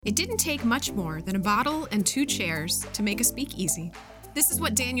It didn't take much more than a bottle and 2 chairs to make a speakeasy. This is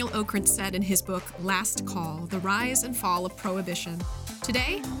what Daniel Okrent said in his book, Last Call, The Rise and Fall of Prohibition.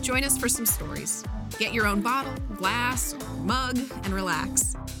 Today, join us for some stories. Get your own bottle, glass, mug, and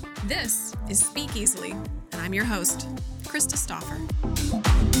relax. This is Speak Easily, and I'm your host, Krista Stauffer.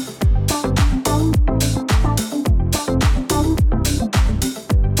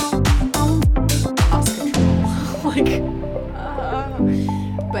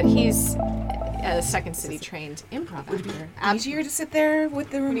 But he's a Second City trained improv actor. Easier to sit there with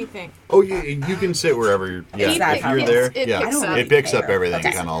the room. What do you think? Oh, you can sit wherever you're. Yeah, Exactly. if you're there, It it picks up everything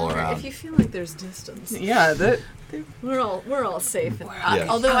kind of all If around. you feel like there's distance, Yeah, we're all safe. Yes.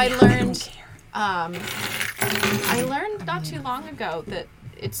 Although I learned not too long ago that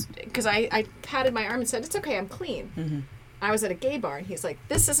it's because I patted my arm and said, "It's okay, I'm clean." Mm-hmm. I was at a gay bar and he's like,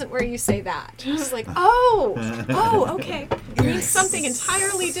 "This isn't where you say that." I was like, "Oh, okay. It means something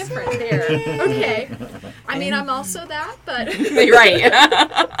entirely different there." Okay. I mean, I'm also that, but right.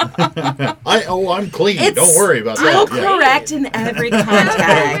 I'm clean. Don't worry about Still that. Yeah. correct in every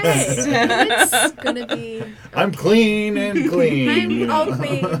context. it's gonna be. I'm clean and clean. I'm all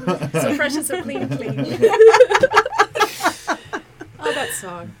clean, so fresh and so clean. Oh, that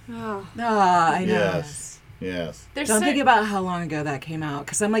song. Oh. I know. Yes. Don't think about how long ago that came out.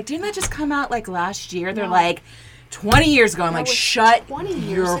 Because I'm like, didn't that just come out like last year? They're like 20 years ago. I'm like, shut 20 years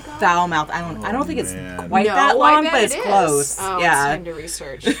your ago? foul mouth. I don't think it's man. quite No, that I long, bet but it's it is. close. Oh, yeah. it's time to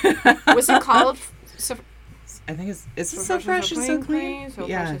research. Was it called I think it's so fresh and so clean. So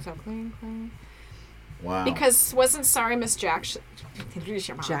Yeah. fresh and so clean. Wow. Because wasn't Sorry Miss Jackson?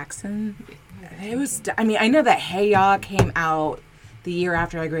 Jackson. It was. I mean, I know that Hey Ya came out the year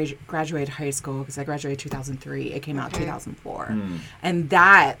after I graduated high school because I graduated 2003. It came out 2004, and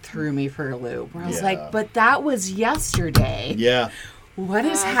that threw me for a loop. Where I was Yeah. like, "But that was yesterday. Yeah. What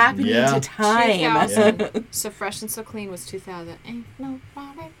is happening Yeah. to time?" 2000. So Fresh and So Clean was 2000. Ain't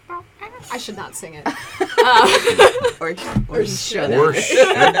nobody broke. I should not sing it. or he should. Or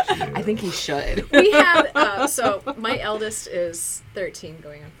should I think he should. We had so my eldest is 13,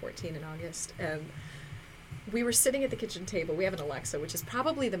 going on 14 in August, and we were sitting at the kitchen table. We have an Alexa, which is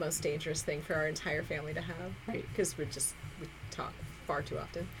probably the most dangerous thing for our entire family to have, right? Because we talk far too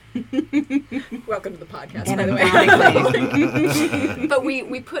often. Welcome to the podcast, by the way. But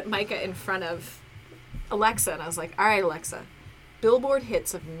we put Micah in front of Alexa, and I was like, "All right, Alexa, Billboard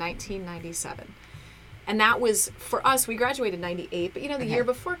hits of 1997." And that was, for us, we graduated in 98, but the year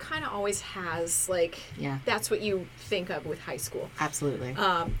before kind of always has, that's what you think of with high school. Absolutely.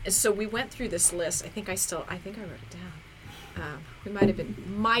 And so we went through this list. I think I wrote it down. We might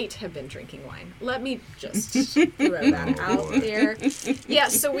have been drinking wine. Let me just throw that out there. Yeah,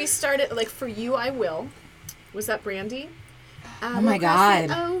 so we started, For You I Will. Was that Brandy? Oh my God.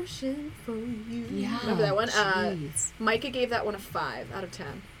 The ocean for you. Yeah. Remember that one? Jeez. Micah gave that one a 5 out of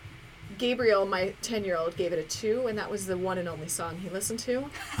 10. Gabriel, my 10-year-old, gave it a 2, and that was the one and only song he listened to.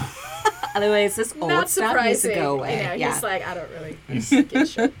 Otherwise, this old Not stuff needs to surprising. go away. He's like, I don't really get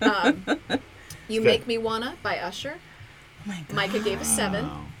shit. You Make Me Wanna by Usher. Oh my God. Micah gave a 7.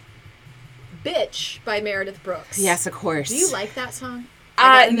 Bitch by Meredith Brooks. Yes, of course. Do you like that song?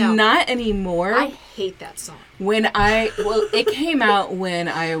 No. Not anymore. I hate that song. It came out when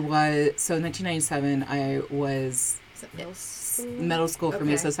I was, 1997, I was Is it middle school? middle school for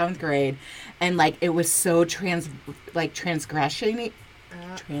me, Okay. so 7th grade. And, it was so transgressionary.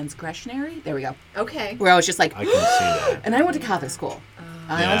 There we go. Okay. Where I was just like, I can see that. and I went to Catholic school.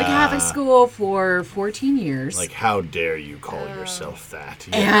 I went to Catholic school for 14 years. How dare you call yourself that?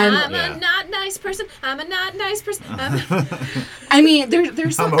 And- I'm a not nice person. I'm a not nice person. I mean,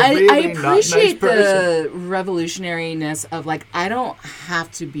 there's some, I'm a I really not appreciate nice the revolutionariness of I don't have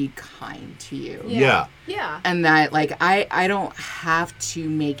to be kind to you. Yeah. Yeah. And that I don't have to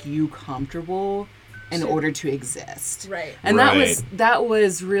make you comfortable in order to exist. Right. And Right. that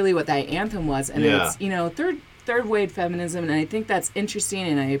was really what that anthem was. And Yeah. it's third wave feminism, and I think that's interesting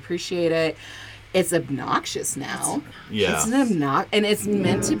and I appreciate it. It's obnoxious now. Yeah. It's and it's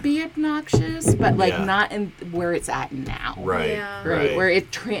meant to be obnoxious, but Yeah. not in where it's at now. Right. Yeah. Right. Where it's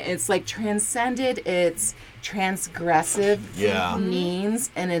transcended its transgressive means,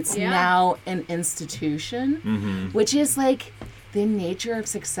 and it's now an institution, which is the nature of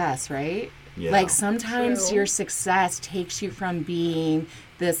success, right? Yeah. Sometimes True. your success takes you from being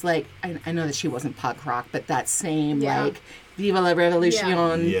this I know that she wasn't punk rock, but that same Viva la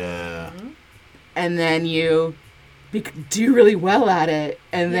Revolution, Yeah. and then you do really well at it,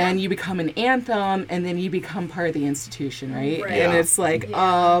 and then you become an anthem, and then you become part of the institution, right? Right. And Yeah. it's like,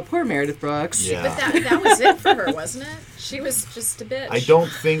 poor Meredith Brooks. Yeah. But that was it for her, wasn't it? She was just a bitch. I don't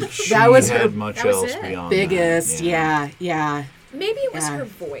think she That was her- had much that was else it. beyond Biggest, that. yeah. Maybe it was Yeah. her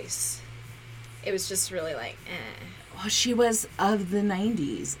voice. It was just really like, Well, she was of the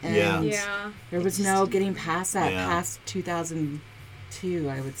 90s, and Yeah. there was no getting past that, Yeah. past 2002,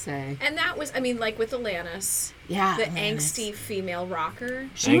 I would say. And that was, I mean, like with Alanis, Yeah. the Alanis. angsty female rocker.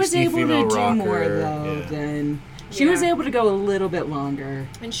 She was Angsty able to female do rocker, more, though, yeah. than... She was Yeah. able to go a little bit longer.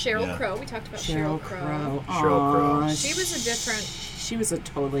 And Sheryl Yeah. Crow. We talked about Sheryl Sheryl Crow. Crow. Sheryl Crow. Aw, She was a different. She was a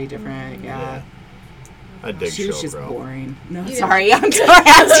totally different, yeah. I dig She was Sheryl just Crow. boring. No, You sorry. I'm sorry.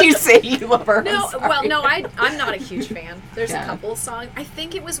 As you say you love her. No, I'm sorry. well, no, I'm not a huge fan. There's Yeah. a couple of songs. I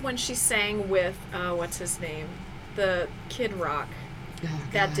think it was when she sang with what's his name, the Kid Rock. Oh,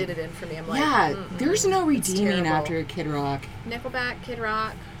 That God. did it in for me. I'm like, Yeah, there's no It's redeeming terrible. after Kid Rock. Nickelback, Kid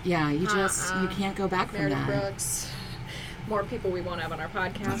Rock, Yeah, you just you can't go back from Meredith that. Brooks. More people we won't have on our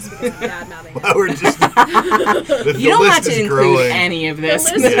podcast because of bad mouthing. We're just the You don't list have to is include growing. any of The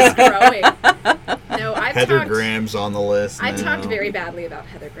this. list is growing. No, I've Heather talked. Graham's on the list. I've now. talked very badly about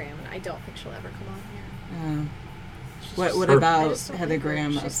Heather Graham, and I don't think she'll ever come on here. What Her- I about just don't Heather think her-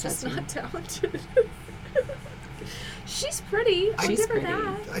 Graham She's obsessed just you? not talented. She's pretty. I'll She's give her pretty.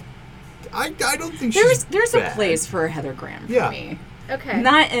 that. I don't think There's a bad. place for Heather Graham for Yeah. me. Okay.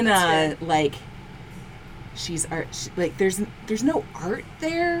 Not in That's a like she's art like there's no art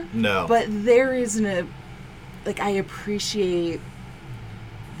there, No. but there is I appreciate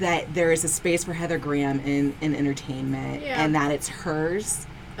that there is a space for Heather Graham in entertainment, Yeah. and that it's hers,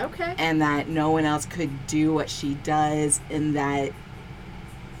 Okay. and that no one else could do what she does, and that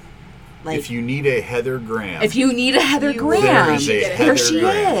like if you need a Heather Graham, if you need a Heather You Graham, there is a There Heather she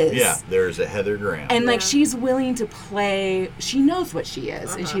Graham. is. Yeah, there's a Heather Graham. and like Yeah. she's willing to play. She knows what she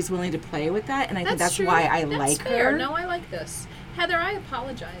is, and Uh-huh. she's willing to play with that. And I think that's true. why I That's like fair. her. No, I like this. Heather, I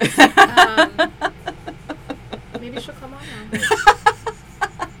apologize. Maybe she'll come on now.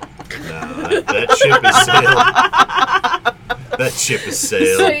 No, that ship is sailed. That ship is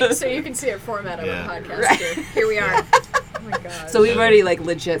sailed. So you can see our format of Yeah. our podcast. Here. Here we are. Oh my god. So we've already like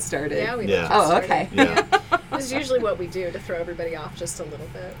legit started. yeah, we Yeah. just Oh, started. okay. Yeah. This is usually what we do to throw everybody off just a little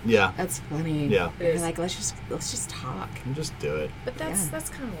bit. Yeah. That's funny. Yeah. It You're is. like let's just talk. Just do it. But that's Yeah. that's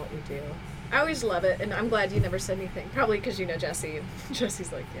kind of what we do. I always love it, and I'm glad you never said anything. Probably because you know Jesse, and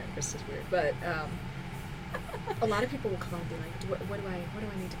Jesse's like, yeah, Chris is weird. But a lot of people will come on and be like, what do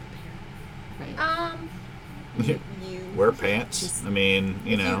I need to prepare? Right. You Wear pants. I mean,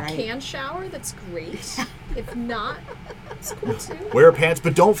 you know. Right. can shower. That's great. If not, it's cool too. Wear pants,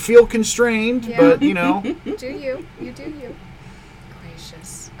 but don't feel constrained. Yeah. But, you know. Do you? You do you.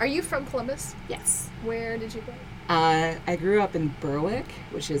 Gracious. Are you from Columbus? Yes. Where did you go? I grew up in Berwick,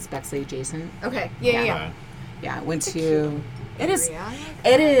 which is Bexley adjacent. Okay. Yeah. Okay. Yeah, I went to. It is. area. I like It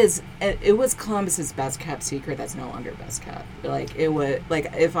that. is. It was Columbus's best kept secret. That's no longer best kept. Like it would.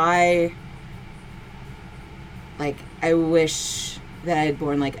 Like if I. Like I wish that I had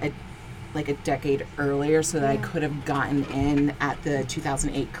born like a decade earlier, so that I could have gotten in at the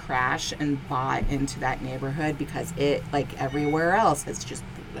 2008 crash and bought into that neighborhood, because it, like everywhere else, has just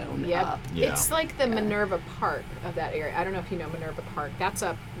blown Yep. up. Yeah. It's like the Minerva Park of that area. I don't know if you know Minerva Park. That's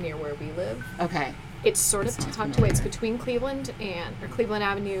up near where we live. Okay. It's sort of That sounds tucked away. It's familiar. between Cleveland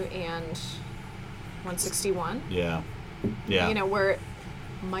Avenue and 161. Yeah. Yeah. You know, where it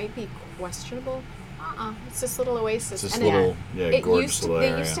might be questionable. It's this little oasis. It's this and little, it gorgeous used to, little they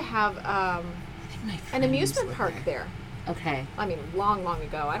area. used to have My an friends amusement live park there. Okay. I mean, long, long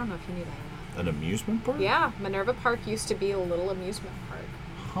ago. I don't know if you knew that or An amusement park? not. Yeah, Minerva Park used to be a little amusement park.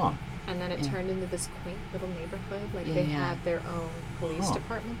 Huh. And then it Yeah. turned into this quaint little neighborhood. Like Yeah, they yeah. had their own police Huh.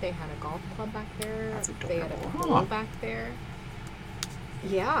 department. They had a golf club back there. That's They had a adorable. pool Huh. back there.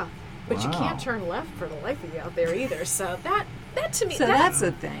 Yeah. But you Wow. can't turn left for the life of you out there either. So that to me So that, that's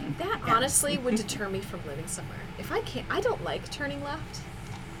a thing. that Yeah. honestly would deter me from living somewhere. If I can't, I don't like turning left.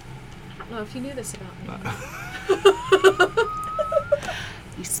 I don't know if you knew this about me.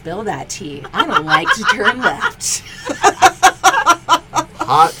 You spill that tea. I don't like to turn left.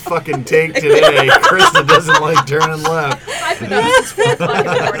 Hot fucking take today. Krista doesn't like turning left. I've been up since 4 o'clock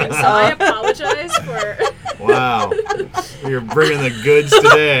in the morning, so I apologize for. Wow. You're bringing the goods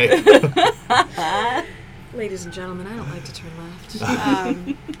today. Ladies and gentlemen, I don't like to turn left.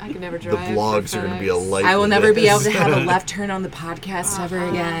 I can never The drive. vlogs are going to be a light. I will of never be able this. to have a left turn on the podcast ever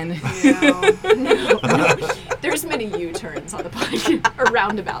again. No. There's many U-turns on the podcast, or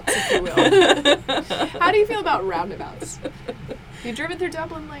roundabouts, if you will. How do you feel about roundabouts? You driven through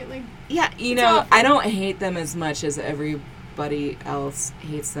Dublin lately? Yeah, you It's know, awful. I don't hate them as much as everybody else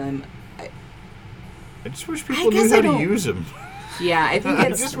hates them. I just wish people guess knew how I to don't- use them. Yeah, I think I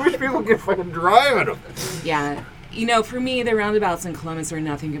it's just wish people could fucking drive in them. yeah. You know, for me, the roundabouts in Columbus are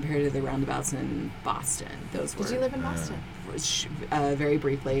nothing compared to the roundabouts in Boston. Those were Did you live in Boston? very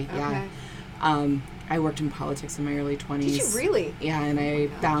briefly. Yeah. Okay. I worked in politics in my early 20s. Did you really? Yeah, and I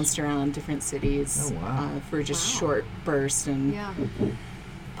gosh. bounced around different cities Oh, wow. for just Wow. short bursts, and Yeah.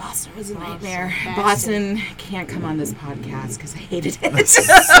 Boston was a Boston. nightmare. Boston. Boston can't come on this podcast because I hated it.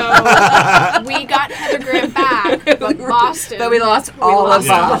 So we got Heather Graham back, but Boston. But we lost all of lost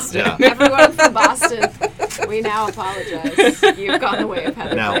Boston. Yeah. Everyone from Boston, we now apologize. You've gone the way of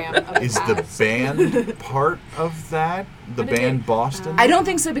Heather Graham. Now, Of is the the past. band part of that? The What did band they- Boston? I don't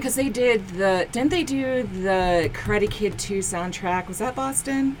think so because they did didn't they do the Karate Kid 2 soundtrack? Was that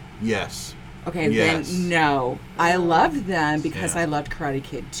Boston? Yes. Okay, Yes. then no. I loved them because Yeah. I loved Karate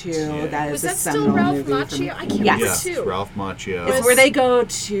Kid 2. Yeah. That is Was a that still seminal Ralph movie for me. Macchio? I can't Yes. remember Yeah, too. Ralph Macchio. It's Was- where they go to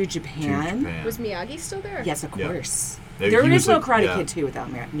to Japan. Japan. Was Miyagi still there? Yes, of Yeah. course. Yeah, There he is was no like- Karate yeah. Kid 2 without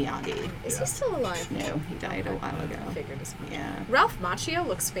Miyagi. Is Yeah. he still alive? No, he died a while ago. I figured as much. Yeah. Ralph Macchio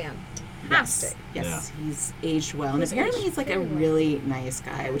looks fantastic. Yes, he's aged well. And He's apparently aged he's like a very well. really nice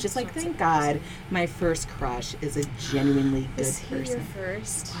guy, which is like, That's thank God, my first crush is a genuinely good Is he person. your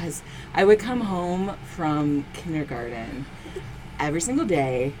first? Was I would come home from kindergarten every single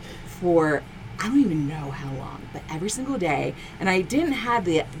day for I don't even know how long, but every single day. And I didn't have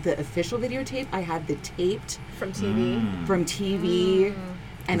the official videotape. I had the taped From TV? Mm. from TV,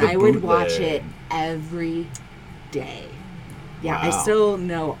 and The I would watch bootleg. it every day. Yeah, I Wow. still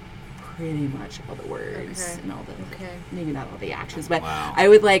know pretty much all the words Okay. and all the Okay. maybe not all the actions, but Wow. I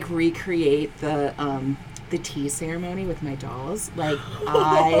would like recreate the tea ceremony with my dolls. Like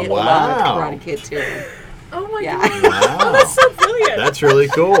I Wow. loved Karate Kid too. Oh my Yeah. god. Wow. That's so brilliant. That's really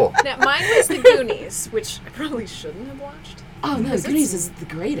cool. Now, mine was The Goonies, which I probably shouldn't have watched. Oh no, Because Goonies it's- is the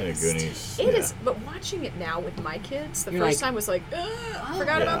Yeah, greatest. Goonies. It yeah. is, but watching it now with my kids, the You're first like, time was like,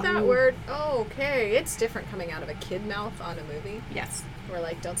 forgot Yeah. about that word. Oh, okay. It's different coming out of a kid mouth on a movie. Yes. We're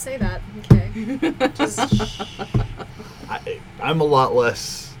like, don't say that. Okay. Just shh. I'm a lot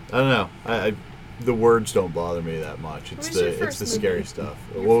less. I don't know. The words don't bother me that much. It's was your the first scary movie? stuff.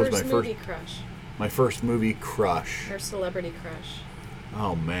 Your What was first my movie first crush? my first movie crush? Or celebrity crush?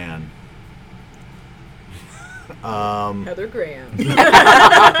 Oh man. Heather Graham. We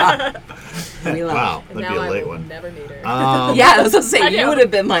love Wow, And that'd now be a I late will one. never meet her. Yeah, I was gonna I say you know. would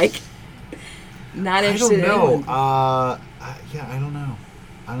have been like not I interested don't know. in anyone. Yeah, I don't know.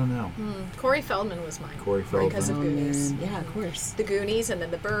 I don't know. Corey Feldman was mine. Corey Because of Oh, Goonies. man. Yeah, of course. The Goonies and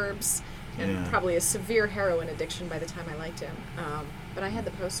then The Burbs, and Yeah. probably a severe heroin addiction by the time I liked him. But I had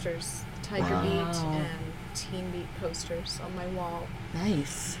the posters, the Tiger Wow. Beat and Teen Beat posters on my wall.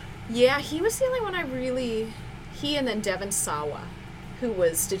 Nice. Yeah, he was the only one I really. He and then Devon Sawa, who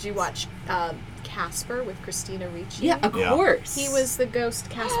was. Did you watch Casper with Christina Ricci? Yeah, of Yeah. course. He was the ghost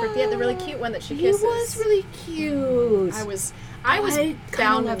Casper. Yeah, the really cute one that she He kisses. was really cute. I was kinda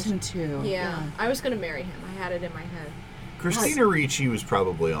bound. loved him too. Yeah, I was gonna marry him. I had it in my head. Christina Ricci was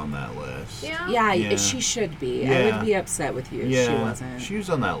probably on that list. Yeah. Yeah, Yeah. she should be. I Yeah. would be upset with you if Yeah, she wasn't. she was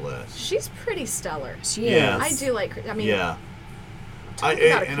on that list. She's pretty stellar. She Yeah. is. I do like. I mean, Yeah. talk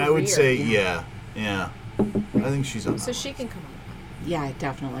about a And I would career. say yeah. I think she's on that So list. she can come on. Yeah,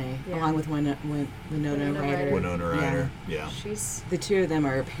 definitely. Yeah. Along with Winona Winona Ryder. Ryder. Winona Ryder. Yeah. She's. The two of them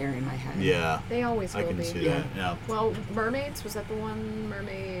are a pair in my head. Yeah. They always I will can be. see that. Yeah. Well, Mermaids, was that the one?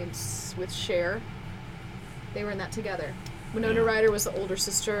 Mermaids with Cher. They were in that together. Winona Yeah. Ryder was the older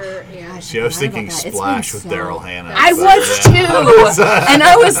sister. Yeah, And See, I was forgot about thinking that. It's Splash been with so- Daryl Hannah. I but, was yeah. too, and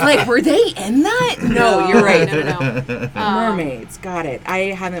I was like, "Were they in that?" No, you're right. No. Mermaids, got it. I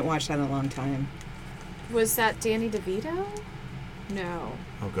haven't watched that in a long time. Was that Danny DeVito? No.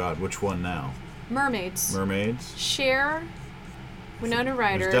 Oh God, which one now? Mermaids. Mermaids. Cher, Winona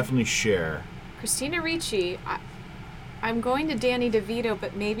Ryder, There's definitely Cher. Christina Ricci. I'm going to Danny DeVito,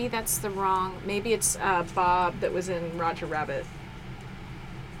 but maybe that's the wrong. Maybe it's Bob that was in Roger Rabbit.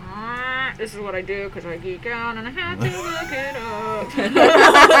 This is what I do because I geek out and I had to look it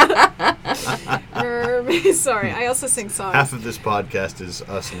up. Sorry, I also sing songs. Half of this podcast is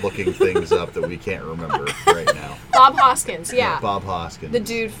us looking things up that we can't remember right now. Bob Hoskins, yeah. Bob Hoskins. The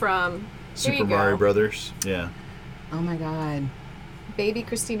dude from there you Super go. Mario Brothers. Yeah. Oh my god, Baby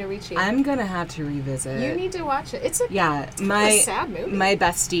Christina Ricci. I'm gonna have to revisit. You need to watch it. It's a Yeah, a my sad movie. my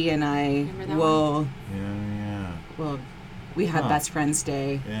bestie and I Remember that will we have Huh. Best Friends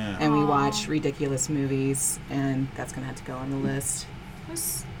Day, Yeah. and we Aw. watch ridiculous movies, and that's gonna have to go on the list.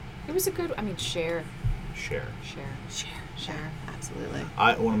 It was a good. I mean, Cher. Cher. Sure, absolutely.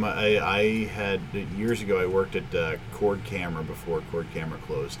 I had years ago. I worked at Cord Camera before Cord Camera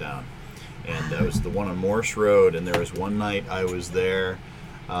closed down, and that was the one on Morse Road. And there was one night I was there.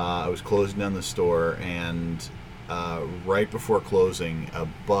 I was closing down the store, and right before closing, a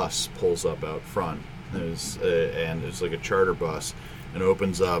bus pulls up out front. And it's like a charter bus, and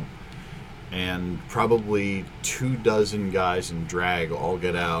opens up, and probably 24 guys in drag all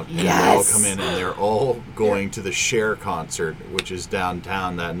get out, and they all come in, and they're all going to the Cher concert, which is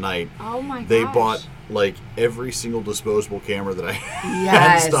downtown that night. Oh my They gosh. bought like every single disposable camera that I had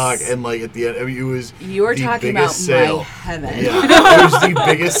Yes. in stock, and like at the end, I mean, it was You were the talking biggest about sale. my heaven. Yeah, it was the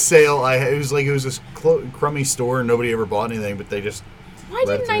biggest sale I had. It was this crummy store, and nobody ever bought anything, but they just. Why right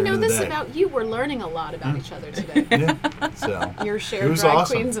at didn't the I end know of the this day. about you? We're learning a lot about each other today. Yeah, so Your it shared was drag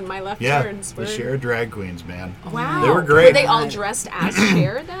awesome. queens and my left Yeah, turns. the Cher drag queens, man. Wow. They were great. Were they all dressed as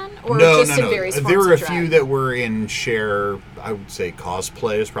Cher then? Or No. just in various forms There were a of drag? few that were in Cher. I would say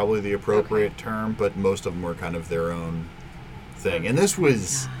cosplay is probably the appropriate term, but most of them were kind of their own thing. And this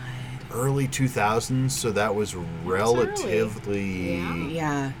was early 2000s, so that was relatively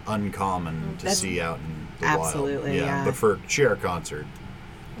Yeah. uncommon to That's- see out in the absolutely, wild. yeah. But for a Cher concert,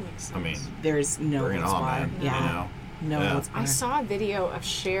 Makes I mean, sense. There's no bring it holds on, barred. man. Yeah. You know? No Yeah. holds I barred. saw a video of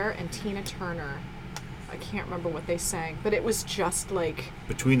Cher and Tina Turner. I can't remember what they sang, but it was just like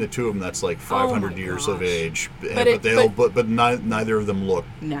Between the two of them, that's like 500 my years of gosh. age. But But neither of them look.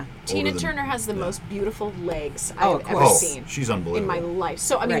 No. Tina than- Turner has the yeah. most beautiful legs Oh, I've of ever course. seen She's in unbelievable. my life.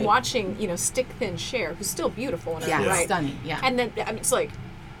 So I mean, Right. watching stick thin Cher, who's still beautiful in her Yeah. own right, Stunning. Yeah. and then I mean, it's like,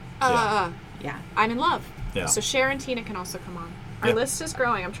 yeah. I'm in love. Yeah. So Cher and Tina can also come on. Our Yeah. list is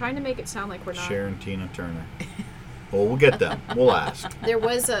growing. I'm trying to make it sound like we're not. Cher and Tina Turner. Well, we'll get them. We'll ask. There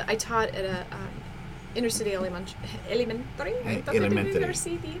was I taught at a inner-city elementary. Elementary.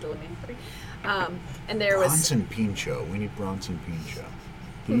 Inner-city elementary. And there was... Bronson Pinchot. We need Bronson Pinchot.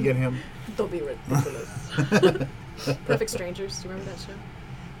 Can you get him? Don't be ridiculous. Perfect Strangers. Do you remember that show?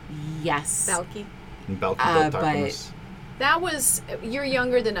 Yes. Balky. And Balky but- Baltarkamus. That was... You're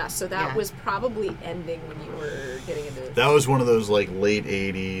younger than us, so that Yeah. was probably ending when you were getting into... That was one of those like late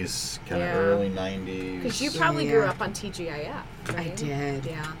 80s, kind of Yeah. early 90s. Because you probably grew Yeah. up on TGIF, right? I did.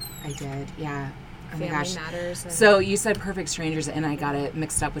 Yeah. I did. Yeah. Oh my Family gosh. Matters. And So you said Perfect Strangers, and I got it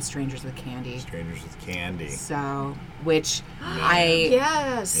mixed up with Strangers with Candy. Strangers with Candy. So, which I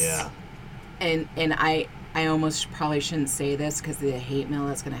Yes. Yeah. and I almost probably shouldn't say this because of the hate mail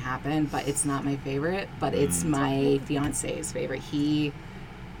that's going to happen, but it's not my favorite, but it's my fiance's favorite. He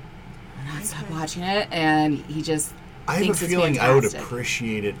will not stop watching it, and he just I have a thinks it's feeling I would fantastic.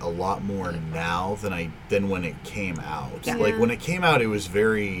 appreciate it a lot more now than when it came out. Yeah. Like when it came out, it was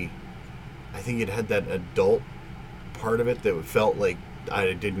very. I think it had that adult part of it that felt like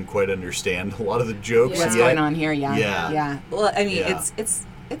I didn't quite understand a lot of the jokes. What's yet. going on here? Yeah. Yeah. Yeah. Well, I mean, Yeah. it's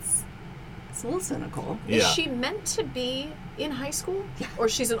a little cynical. Is Yeah. she meant to be in high school? Yeah. Or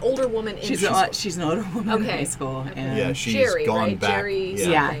she's an older woman in She's high school? she's an older woman in Okay. high school, Okay. and Yeah, she's Jerry, gone right? back. Jerry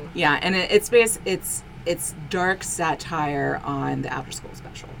yeah. something. yeah, and it's dark satire on the after school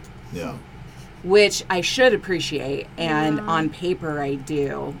special, Yeah. which I should appreciate, and Yeah. on paper I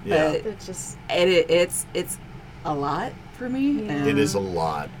do, Yeah. but It just it's a lot for me. Yeah. And, It is a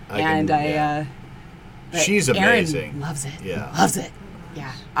lot. but She's Erin amazing. loves it. Yeah. Loves it.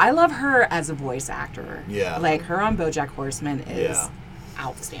 Yeah, I love her as a voice actor. Yeah. like her on BoJack Horseman is Yeah.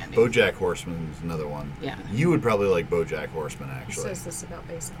 outstanding. BoJack Horseman is another one. Yeah. You would probably like BoJack Horseman, he actually. says this about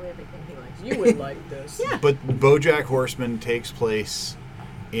basically everything he likes. You would like this. Yeah. But BoJack Horseman takes place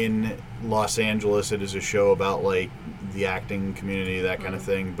in Los Angeles. It is a show about like the acting community, that kind of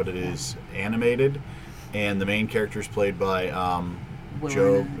thing. But it is animated, and the main character is played by Will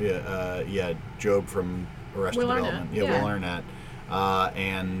Job. Arnett. Job from Arrested Will Development. Arnett, Yeah, yeah. Will Arnett.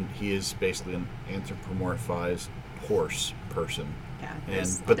 And he is basically an anthropomorphized horse person. Yeah,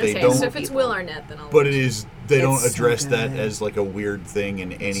 And but Okay, they don't. so if it's Will Arnett, then I'll. But it is. They It's don't so address that good. as like a weird thing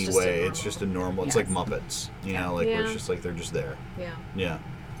in any just a way. It's normal- just a normal. It's Yes. like Muppets, you know, like where Yeah. it's just like they're just there. Yeah. Yeah,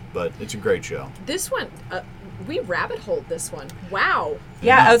 but it's a great show. This one, we rabbit holed this one. Wow.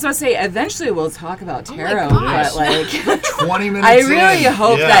 Yeah, I was going to say, eventually we'll talk about Oh my tarot, gosh. but like, 20 minutes. I really in.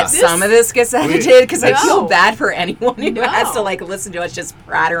 hope Yeah. that some of this gets edited because I No. feel bad for anyone who has to No. like listen to us just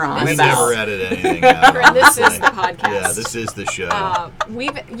pratter on We This about. never edit anything out. Friend, this is honestly. the podcast. Yeah, this is the show.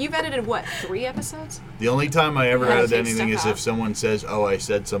 You've edited what, 3 episodes? The only time I ever Yeah, edit take anything stuff is out. if someone says, "Oh, I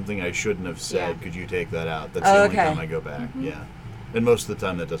said something I shouldn't have said. Yeah. Could you take that out?" That's Oh, the only okay. time I go back. Yeah, and most of the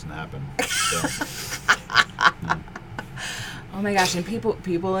time that doesn't happen. So. Oh my gosh, and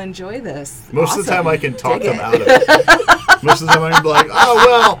people enjoy this. Most of the time Awesome. I can talk Dig them it. out of it. Most of the time I'm like, oh,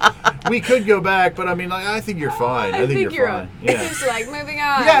 well, we could go back, but I mean, like, I think you're fine. I think you're fine. Yeah. It's like, moving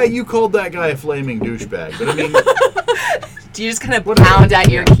on. Yeah, you called that guy a flaming douchebag, but I mean... Do you just kind of pound at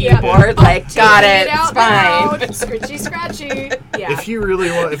your keyboard, like, got it, it's fine. Scritchy, scratchy. Yeah. If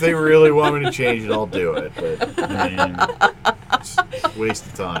they really want me to change it, I'll do it. But I mean, it's a waste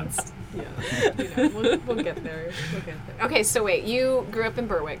of time. Yeah. We'll get there. Okay, so wait, you grew up in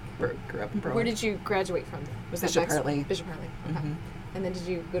Berwick. Grew up in Berwick. Where did you graduate from? Was that Bishop Hartley. Bishop Hartley. Okay. And then did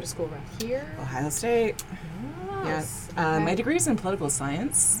you go to school around here? Ohio State. Oh, Yes. okay. My degree is in political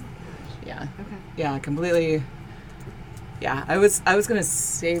science. Yeah. Okay. Yeah, completely. Yeah, I was gonna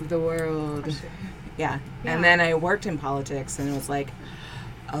save the world. Yeah. Yeah. And then I worked in politics, and it was like,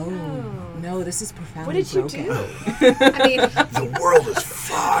 oh. No, this is profoundly What did you broken. do? I mean, The world is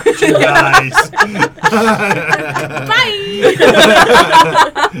fucked, you guys. bye.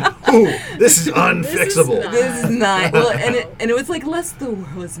 Ooh, this is unfixable. not- This is not well, and it was like less the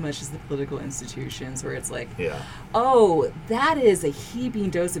world as much as the political institutions, where it's like, Yeah. oh, that is a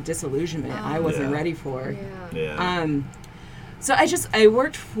heaping dose of disillusionment I wasn't Yeah. ready for. Yeah. Yeah. So I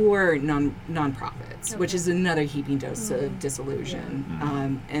worked for nonprofits, which Okay. is another heaping dose of disillusion.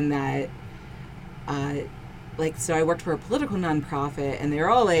 And that, so I worked for a political nonprofit, and they're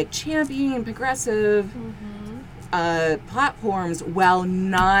all like championing progressive platforms while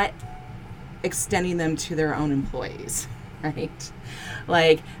not extending them to their own employees, right?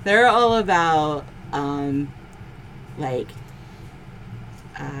 Like they're all about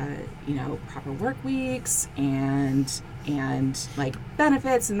proper work weeks and like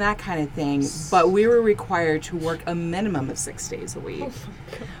benefits and that kind of thing, but we were required to work a minimum of 6 days a week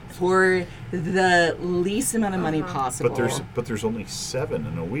for the least amount of money possible. But there's only 7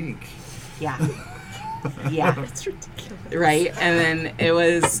 in a week. Yeah. Yeah. That's ridiculous. Right. And then it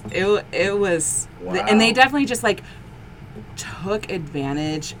was Wow. and they definitely just like took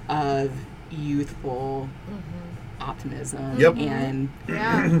advantage of youthful optimism. Yep. And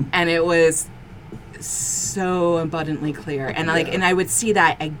Yeah. and it was so abundantly clear, and and I would see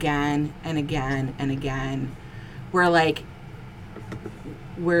that again and again and again, where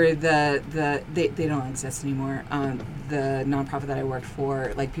they don't exist anymore. The nonprofit that I worked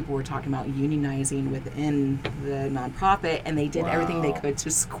for, like people were talking about unionizing within the nonprofit, and they did everything they could to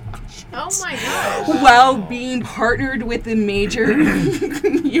squash it. Oh my gosh. While being partnered with the major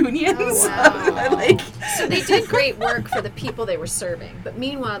unions. Oh, wow. Like, So they did great work for the people they were serving, but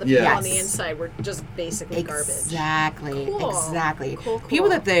meanwhile the people Yes. on the inside were just basically garbage. Exactly. Cool. Exactly. Cool. People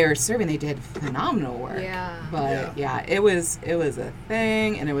that they are serving, they did phenomenal work. Yeah. But it was a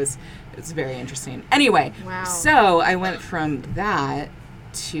thing, and it's very interesting. Anyway, Wow. so I went from that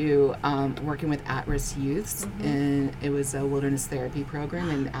to working with at-risk youths, and it was a wilderness therapy program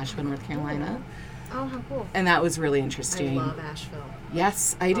in Asheville, North Carolina, Oh, how cool. and that was really I interesting. love Asheville.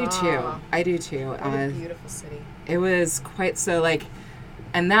 Yes, I do too. Oh. I do too. What a beautiful city. It was quite so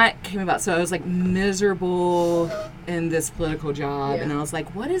and that came about. So I was like miserable in this political job, Yeah. and I was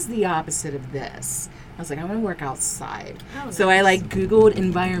like, what is the opposite of this? I was like, I want to work outside. Oh, So I nice. Googled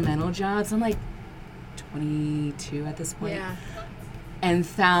environmental jobs. I'm like 22 at this point. Yeah. And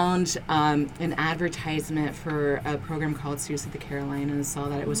found an advertisement for a program called Students of the Carolinas. Saw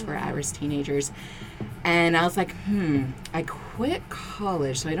that it was for at-risk teenagers. And I was like, I quit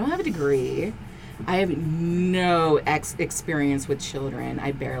college, so I don't have a degree. I have no experience with children.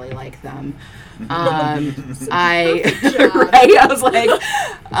 I barely like them. I was like,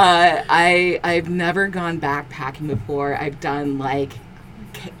 I've never gone backpacking before. I've done like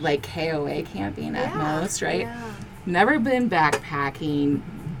KOA camping at most, right? Yeah. Never been backpacking.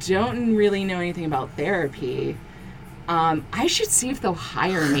 Don't really know anything about therapy. I should see if they'll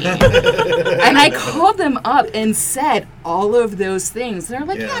hire me. And I called them up and said all of those things. They're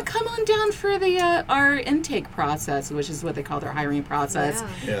like, yeah, come on down for our intake process, which is what they call their hiring process.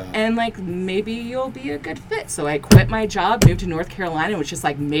 Yeah. And maybe you'll be a good fit. So I quit my job, moved to North Carolina, which is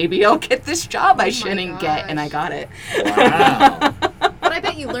maybe I'll get this job I shouldn't get, and I got it. Wow. But I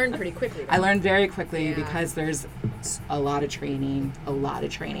bet you learned pretty quickly. I learned very quickly Yeah. because there's a lot of training.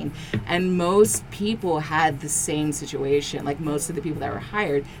 And most people had the same situation. Like most of the people that were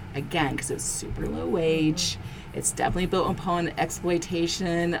hired, again, because it was super low wage, it's definitely built upon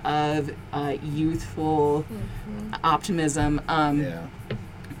exploitation of youthful optimism. Yeah.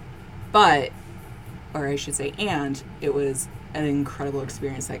 But, or I should say, and it was an incredible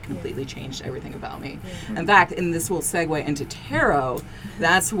experience that completely changed everything about me. In fact, and this will segue into tarot,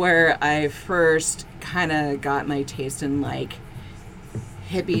 that's where I first kind of got my taste in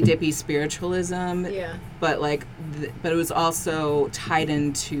hippy dippy spiritualism. Yeah. But like, but it was also tied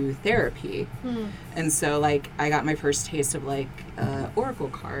into therapy. And so like, I got my first taste of like oracle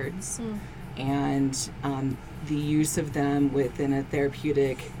cards, and the use of them within a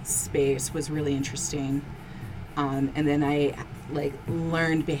therapeutic space was really interesting. And then I like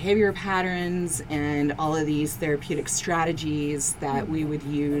learned behavior patterns and all of these therapeutic strategies that we would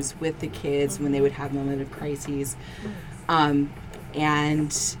use with the kids when they would have moment of crises. And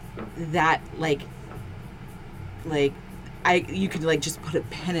that you could like just put a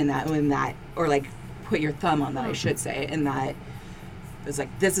pin in that, or like put your thumb on that, I should say, and that it was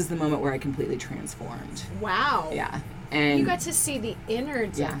like, this is the moment where I completely transformed. Wow. Yeah. And you got to see the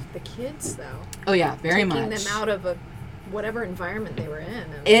innards Yeah. of the kids, though. oh yeah, very much. Taking them out of whatever environment they were in.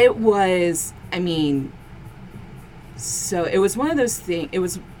 And It was, I mean, so it was one of those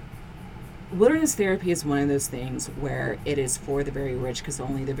things, wilderness therapy is one of those things where it is for the very rich because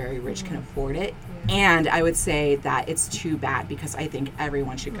only the very rich can afford it. And I would say that it's too bad because I think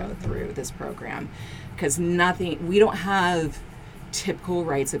everyone should go through this program, because we don't have typical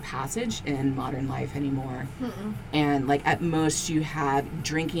rites of passage in modern life anymore. And like at most you have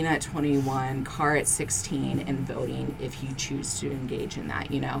drinking at 21, car at 16, and voting if you choose to engage in that,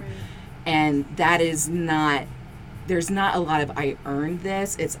 and that is not, there's not a lot of I earned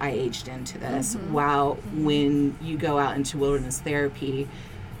this, it's I aged into this. While when you go out into wilderness therapy,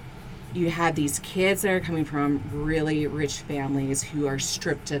 you have these kids that are coming from really rich families who are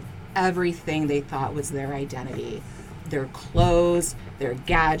stripped of everything they thought was their identity. Their clothes, their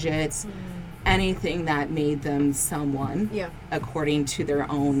gadgets, anything that made them someone according to their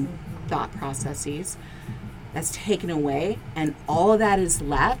own thought processes, that's taken away, and all that is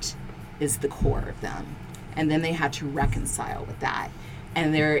left is the core of them. And then they have to reconcile with that.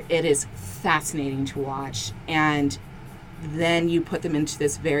 And it is fascinating to watch. And then you put them into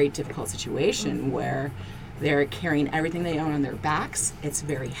this very difficult situation where they're carrying everything they own on their backs. It's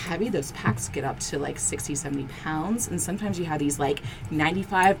very heavy. Those packs get up to like 60, 70 pounds. And sometimes you have these like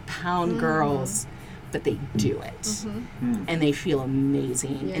 95-pound girls, but they do it. And they feel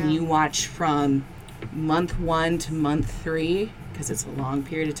amazing. Yeah. And you watch from month 1 to month 3, because it's a long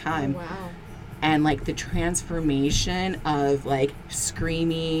period of time. Oh, wow. And like the transformation of like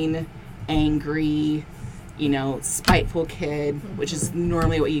screaming, angry, spiteful kid, which is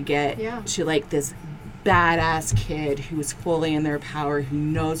normally what you get, to like this badass kid who's fully in their power, who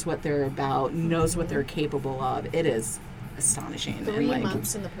knows what they're about, knows what they're capable of. It is astonishing. 3 and like,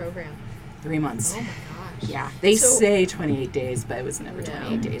 months in the program. 3 months. Oh my gosh. Yeah. They So- say 28 days, but it was never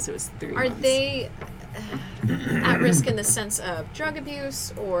 28 days. It was 3 months. Are they at risk in the sense of drug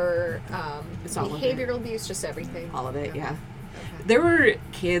abuse or It's all of it. behavioral abuse, just everything? All of it, Okay. yeah. Okay. There were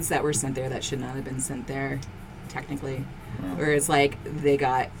kids that were sent there that should not have been sent there, technically. Whereas, like, they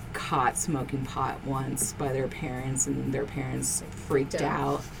got caught smoking pot once by their parents, and their parents freaked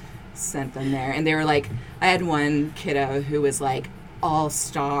out, sent them there. And they were like, I had one kiddo who was like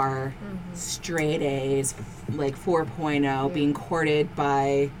all-star, straight A's, like 4.0, being courted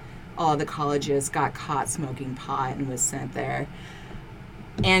by all the colleges, got caught smoking pot and was sent there.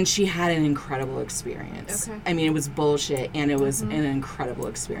 And she had an incredible experience. Okay. I mean, it was bullshit, and it was an incredible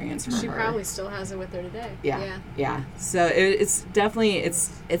experience for She her. probably still has it with her today. Yeah. So it's definitely,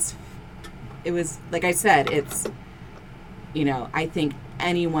 it was, like I said, it's, I think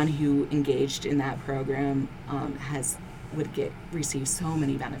anyone who engaged in that program would receive so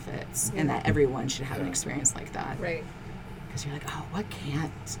many benefits, and that everyone should have an experience like that. Right. Because you're like, oh, what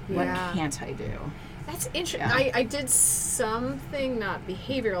can't I do? That's interesting. Yeah. I did something, not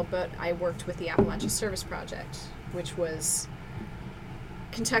behavioral, but I worked with the Appalachia Service Project, which was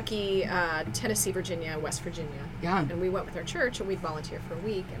Kentucky, Tennessee, Virginia, West Virginia. Yeah. And we went with our church, and we'd volunteer for a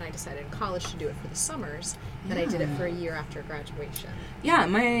week, and I decided in college to do it for the summers. Then I did it for a year after graduation. Yeah,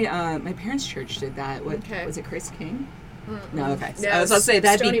 my parents' church did that. Okay. Was it Chris King? No, okay. No, I was about to say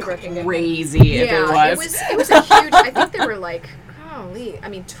that'd Stony be Brook again. crazy if it was. It was a huge. I think there were like, golly,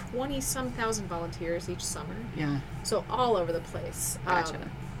 20-some thousand volunteers each summer. Yeah. So all over the place. Gotcha.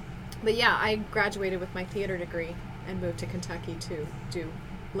 But yeah, I graduated with my theater degree and moved to Kentucky to do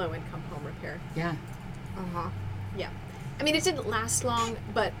low-income home repair. Yeah. Yeah. It didn't last long,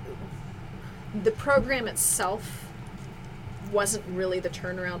 but the program itself wasn't really the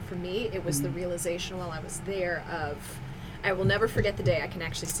turnaround for me. It was the realization while I was there of, I will never forget the day. I can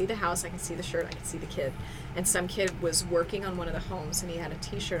actually see the house, I can see the shirt, I can see the kid. And some kid was working on one of the homes, and he had a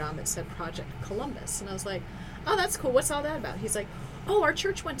t-shirt on that said Project Columbus. And I was like, oh, that's cool. What's all that about? He's like, oh, our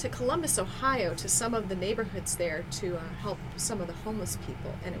church went to Columbus, Ohio, to some of the neighborhoods there to help some of the homeless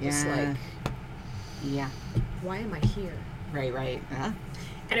people. And it was like, Yeah. why am I here? Right. Yeah.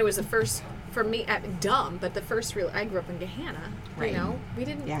 And it was the first, for me, dumb, but the first real, I grew up in Gahanna, Right. you know? We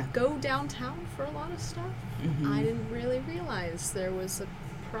didn't Yeah. go downtown for a lot of stuff. Mm-hmm. I didn't really realize there was a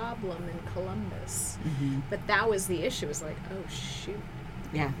problem in Columbus. Mm-hmm. But that was the issue. It was like, oh, shoot,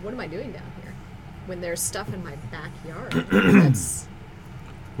 Yeah. what am I doing down here? When there's stuff in my backyard. That's,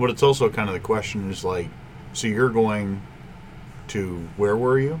 But it's also kind of the question is like, so you're going to, where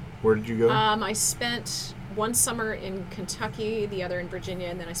were you? Where did you go? I spent one summer in Kentucky, the other in Virginia,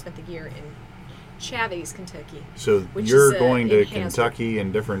 and then I spent the year in Chavez, Kentucky. So which you're is, going to in Hansford. Kentucky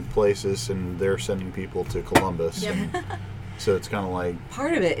and different places, and they're sending people to Columbus. Yep. And so it's kind of like,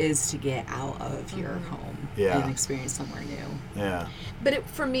 Part of it is to get out of your home Yeah. and experience somewhere new. yeah. But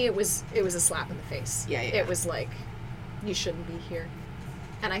for me, it was a slap in the face. Yeah. It was like, you shouldn't be here.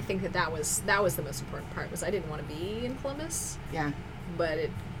 And I think that was the most important part, was I didn't want to be in Columbus, Yeah. but it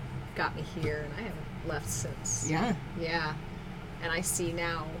got me here, and I haven't left since. Yeah. Yeah. And I see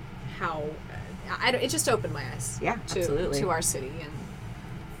now how, it just opened my eyes. Yeah, absolutely. To our city, and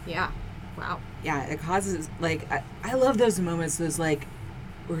yeah, wow. Yeah, it causes, like, I love those moments, those, like,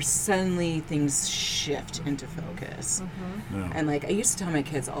 where suddenly things shift into focus. Yeah. And, like, I used to tell my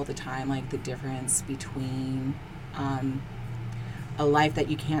kids all the time, like, the difference between a life that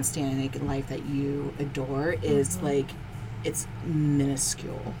you can't stand and a life that you adore is, like, it's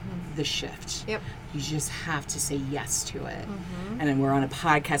minuscule, the shift. Yep. You just have to say yes to it. And then we're on a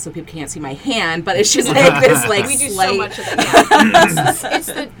podcast, so people can't see my hand, but it's just like this, like, We do slight... so much of that. Yeah. It's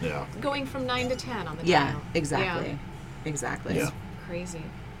the Yeah. going from 9 to 10 on the Yeah, dial. exactly. Yeah. Exactly. Yeah. Crazy.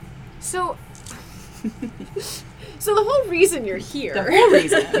 So, so the whole reason you're here. The whole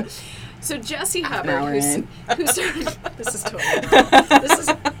reason. So Jesse Half an Hubbard, hour who in. started. This is totally normal. This is.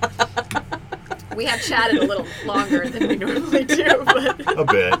 We have chatted a little longer than we normally do, but A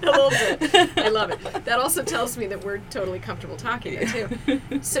bit. a little bit. I love it. That also tells me that we're totally comfortable talking there too.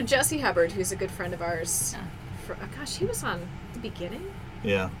 So Jesse Hubbard, who's a good friend of ours, gosh, he was on the beginning,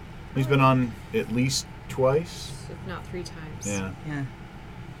 Yeah. He's been on at least twice. if not 3 times. Yeah. Yeah.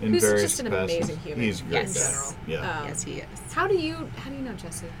 In Who's various just an capacities. amazing human. He's a great Yes. guy. In general. Yeah. Yes, he is. How do you know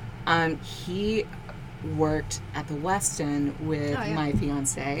Jesse? He worked at the Westin with Oh, yeah. my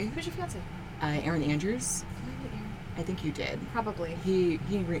fiance, Who's your fiance? Aaron Andrews. I think you did. Probably. He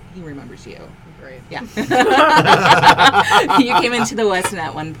remembers you. Great. Yeah. You came into the Westin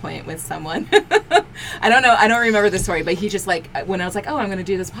at one point with someone. I don't know. I don't remember the story, but he just, like, when I was like, oh, I'm going to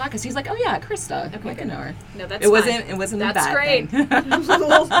do this podcast, he's like, oh yeah, Krista. Okay, I'm like, I good. know her. No, that's It wasn't. fine. It wasn't That's that great.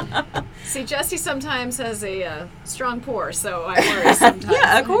 thing. See, Jesse sometimes has a strong pour, so I worry sometimes.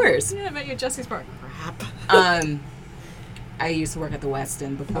 Yeah, of course. Yeah, I bet you Jesse's part. Crap. I used to work at the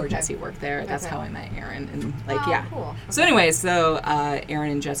Westin before Okay. Jesse worked there. That's Okay. how I met Aaron. And, like, Oh, yeah. cool. So anyway, Aaron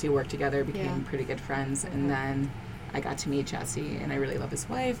and Jesse worked together, became Yeah. pretty good friends, Mhm. and then I got to meet Jesse, and I really love his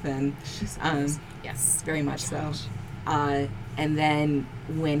wife, and yes, very much so. And then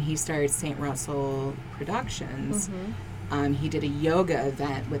when he started St. Russell Productions, he did a yoga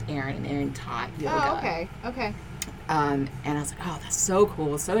event with Aaron, and Aaron taught yoga. Oh, okay. Okay. And I was like, oh, that's so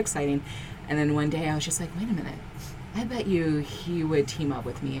cool, so exciting. And then one day I was just like, wait a minute, I bet you he would team up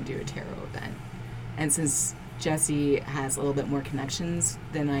with me and do a tarot event. And since Jesse has a little bit more connections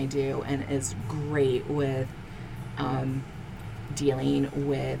than I do and is great with dealing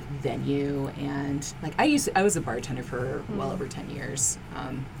with venue, and like I was a bartender for well over 10 years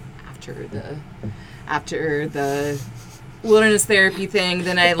after the wilderness therapy thing,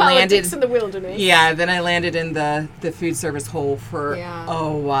 then I landed Politics in the wilderness. yeah, then I landed in the food service hole for Yeah. a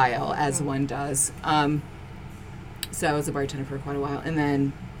while, as one does. So I was a bartender for quite a while, and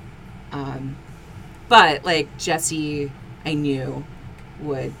then, but like Jesse, I knew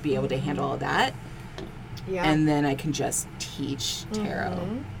would be able to handle all that, Yeah. and then I can just teach tarot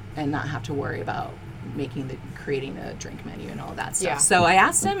and not have to worry about creating a drink menu and all that stuff. Yeah. So I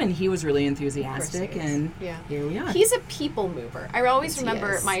asked him, and he was really enthusiastic, he is. and Yeah. here we are. He's a people mover. I always Yes, he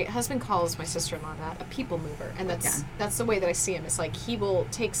remember is. my husband calls my sister-in-law that, a people mover, and that's the way that I see him. It's like he will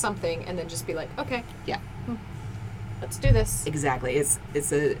take something and then just be like, okay, Yeah. let's do this. Exactly. It's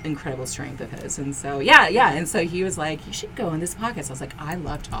an incredible strength of his. And so, yeah. And so he was like, you should go on this podcast. I was like, I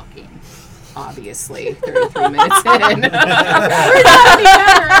love talking. Obviously, 33 minutes in. We're not any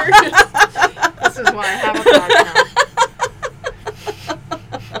better. This is why I have a podcast.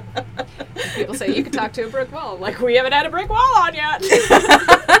 People say you can talk to a brick wall. Like, we haven't had a brick wall on yet.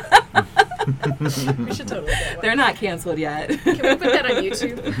 We should totally get one. They're not canceled yet. Can we put that on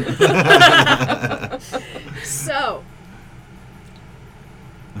YouTube? So.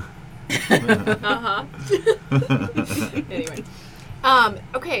 Anyway.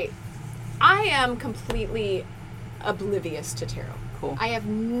 Okay. I am completely oblivious to tarot. Cool. I have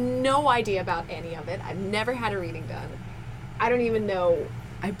no idea about any of it. I've never had a reading done. I don't even know.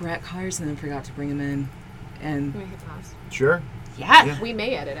 I brought cards and then forgot to bring them in. And Can we hit pause? Sure. yeah. We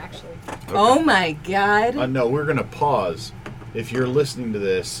may edit, actually. Oh my God. No, we're going to pause. If you're listening to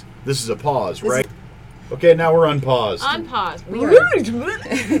this, this is a pause, right? Okay, now we're unpaused. On pause. We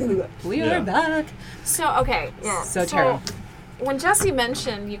Yeah. are back. So, okay. Yeah. So, tarot. When Jesse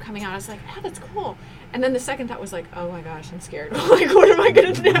mentioned you coming out, I was like, oh, that's cool. And then the second thought was like, oh my gosh, I'm scared. Like, what am I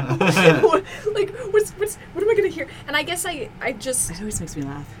going to do? what am I going to hear? And I guess I just, It always makes me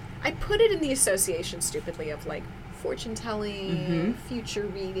laugh. I put it in the association stupidly of like fortune telling, future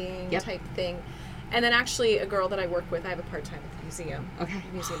reading type thing. And then actually a girl that I work with, I have a part-time at the museum. Okay.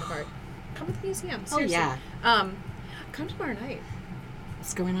 Museum of Art. Come to the museum. Oh, Seriously. yeah. Come tomorrow night.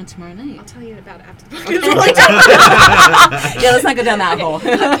 What's going on tomorrow I'll night? tell you about it after the Okay. podcast. Yeah, let's not go down that hole.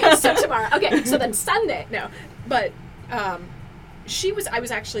 Okay, so tomorrow. Okay, so then Sunday. No, but I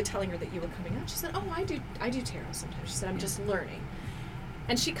was actually telling her that you were coming out. She said, "Oh, I do tarot sometimes." She said, "I'm just learning,"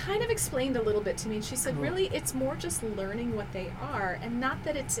 and she kind of explained a little bit to me. And she said, Cool. "Really, it's more just learning what they are, and not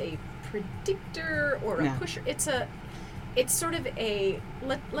that it's a predictor or a Yeah. pusher. It's sort of a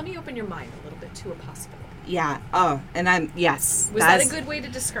let me open your mind a little bit to a possibility." Yeah. Oh, and yes. Was that a good way to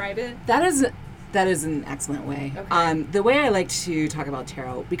describe it? That is an excellent way. Okay. The way I like to talk about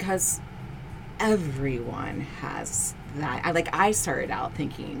tarot, because everyone has that. I started out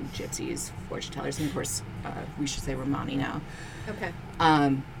thinking gypsies, fortune tellers, and of course we should say Romani now. Okay.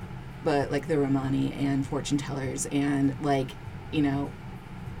 But like the Romani and fortune tellers, and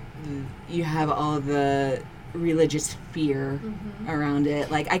you have all the religious fear around it.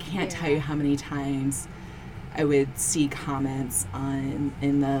 Like I can't tell you how many times I would see comments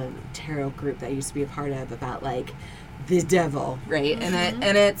in the tarot group that I used to be a part of about like the devil, right?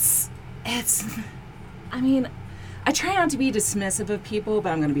 And it's I mean, I try not to be dismissive of people, but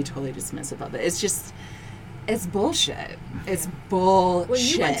I'm going to be totally dismissive of it. It's bullshit. It's bullshit. Well,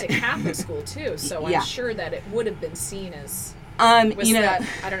 you went to Catholic school too, so Yeah. I'm sure that it would have been seen as. that,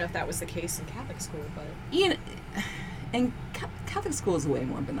 I don't know if that was the case in Catholic school, but and Catholic school is way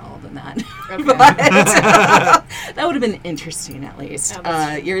more banal than that. Okay. But that would have been interesting, at least. Oh,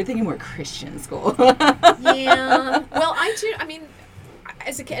 that's true. You're thinking more Christian school. yeah. Well, I do. I mean,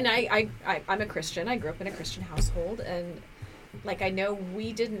 as a kid, and I'm a Christian. I grew up in a Christian household, and like I know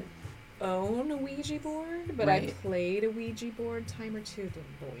we didn't own a Ouija board, but I Right. played a Ouija board time or two.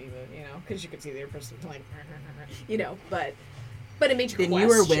 Didn't believe it, because you could see the other person like, but it made you Then question.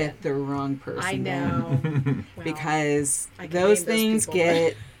 you were with the wrong person. I then. know. Well, Because I can those name those things people.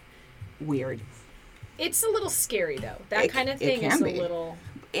 get weird. It's a little scary though. That It- kind of it thing can is be. a little.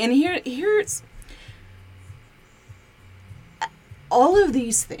 And here's all of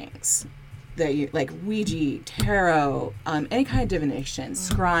these things that you like Ouija, tarot, any kind of divination,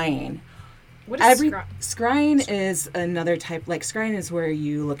 scrying. What is Scrying is another type. Like scrying is where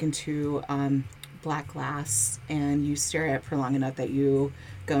you look into black glass and you stare at it for long enough that you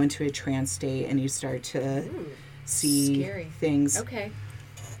go into a trance state and you start to see scary. things. Okay.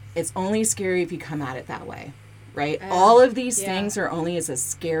 It's only scary if you come at it that way, right? All of these yeah. things are only as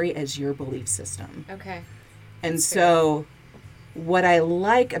scary as your belief system. Okay. And so what I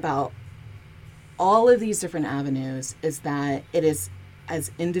like about all of these different avenues is that it is as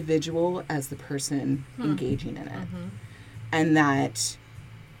individual as the person engaging in it. And that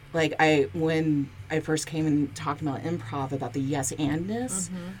when I first came and talked about improv, about the yes andness,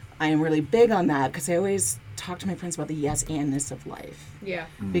 I am really big on that because I always talk to my friends about the yes andness of life. Yeah.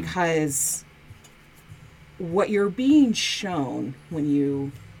 Because what you're being shown when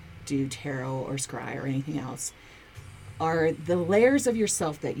you do tarot or scry or anything else are the layers of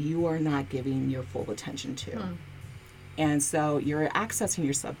yourself that you are not giving your full attention to. And so you're accessing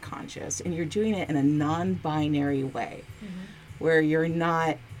your subconscious and you're doing it in a non-binary way where you're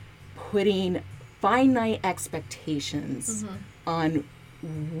not putting finite expectations on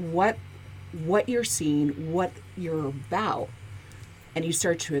what you're seeing, what you're about. And you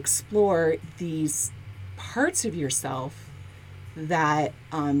start to explore these parts of yourself that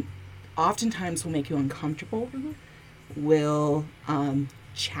oftentimes will make you uncomfortable, will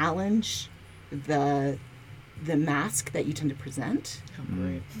challenge the mask that you tend to present. Oh,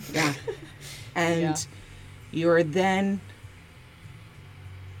 great. Yeah. And you're then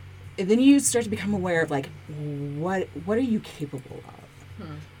you start to become aware of like what are you capable of?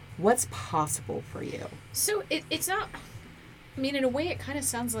 What's possible for you? So it's not. I mean, in a way, it kind of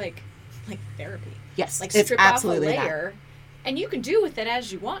sounds like therapy. Yes, Like it's strip absolutely off a that. layer And you can do with it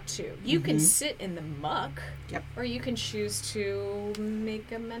as you want to. You can sit in the muck, Yep. or you can choose to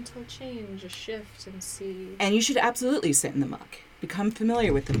make a mental change, a shift, and see. And you should absolutely sit in the muck. Become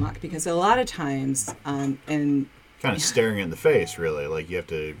familiar with the muck, because a lot of times, and kind of staring it in the face, really. Like, you have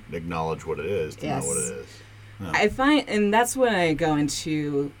to acknowledge what it is to know what it is. Yeah. I find, and that's when I go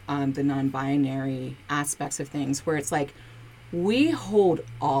into the non-binary aspects of things, where it's like, we hold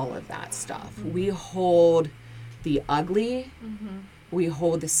all of that stuff. We hold the ugly, we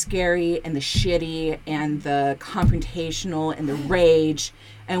hold the scary and the shitty and the confrontational and the rage,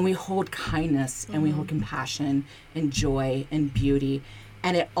 and we hold kindness and we hold compassion and joy and beauty,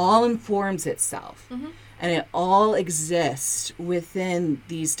 and it all informs itself. And it all exists within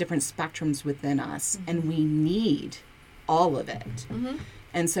these different spectrums within us, and we need all of it.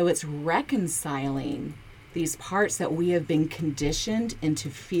 And so it's reconciling these parts that we have been conditioned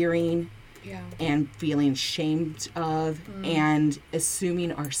into fearing and feeling ashamed of and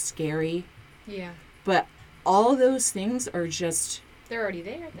assuming are scary. Yeah. But all those things are just, They're already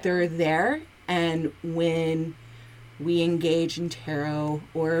there. they're there. And when we engage in tarot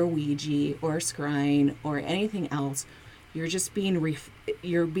or Ouija or scrying or anything else, you're just being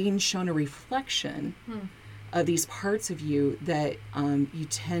you're being shown a reflection of these parts of you that you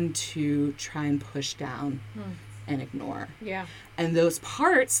tend to try and push down and ignore. Yeah. And those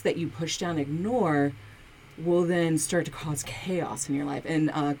parts that you push down and ignore will then start to cause chaos in your life.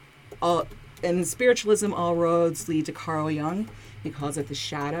 And in spiritualism, all roads lead to Carl Jung. He calls it the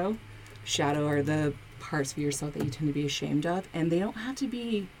shadow. Shadow are the parts of yourself that you tend to be ashamed of, and they don't have to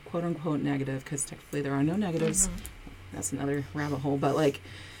be quote unquote negative, because technically there are no negatives. That's another rabbit hole, but like,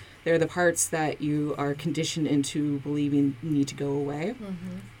 they're the parts that you are conditioned into believing need to go away,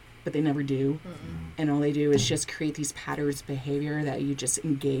 but they never do. And all they do is just create these patterns of behavior that you just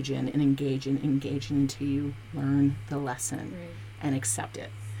engage in and engage in until you learn the lesson and accept it.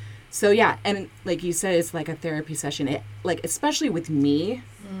 So yeah, and like you said, it's like a therapy session. It, like, especially with me,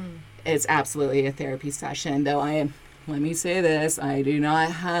 it's absolutely a therapy session, though let me say this, I do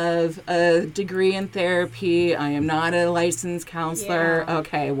not have a degree in therapy. I am not a licensed counselor. Yeah.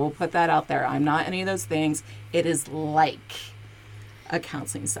 Okay, we'll put that out there. I'm not any of those things. It is like a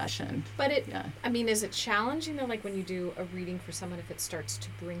counseling session. But I mean, is it challenging though, like when you do a reading for someone, if it starts to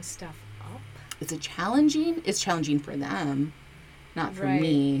bring stuff up? Is it challenging? It's challenging for them, not for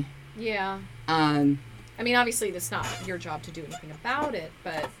me. Yeah. I mean, obviously that's not your job to do anything about it,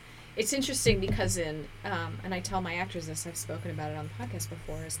 but it's interesting because and I tell my actors this, I've spoken about it on the podcast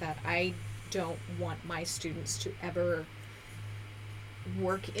before, is that I don't want my students to ever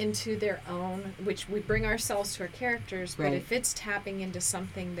work into their own, which we bring ourselves to our characters, but if it's tapping into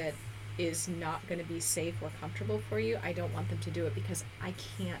something that is not going to be safe or comfortable for you, I don't want them to do it, because I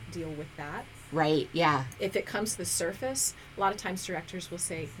can't deal with that. Right, yeah. If it comes to the surface, a lot of times directors will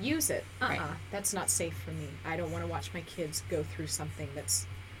say, use it. That's not safe for me. I don't want to watch my kids go through something that's,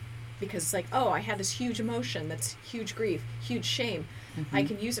 because it's like, oh, I had this huge emotion, that's huge grief, huge shame. I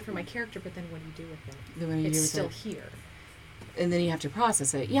can use it for my character, but then what do you do with it? It's still here. And then you have to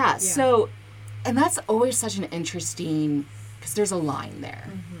process it. Yeah. So, and that's always such an interesting, because there's a line there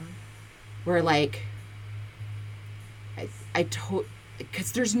where, like,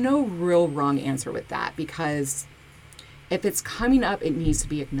 because there's no real wrong answer with that, because if it's coming up, it needs to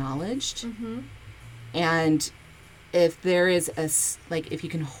be acknowledged. And if there is if you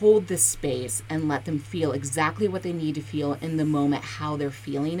can hold this space and let them feel exactly what they need to feel in the moment, how they're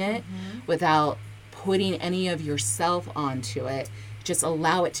feeling it, without putting any of yourself onto it, just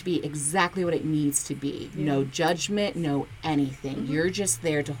allow it to be exactly what it needs to be. No judgment, no anything. You're just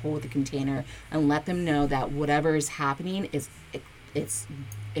there to hold the container and let them know that whatever is happening it's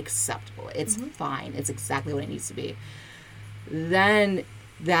acceptable. It's fine. It's exactly what it needs to be. Then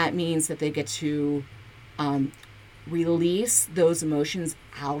that means that they get to release those emotions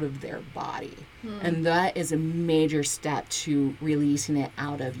out of their body. And that is a major step to releasing it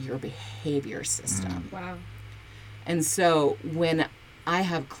out of your behavior system. Wow. And so when I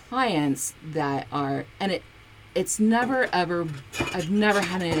have clients that are, and it's never ever, I've never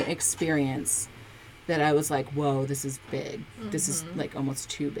had an experience that I was like, whoa, this is big. This is like almost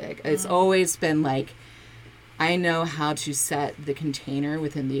too big. It's always been like, I know how to set the container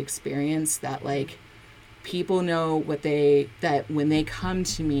within the experience that, like, people know that when they come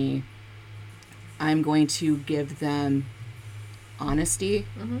to me, I'm going to give them honesty,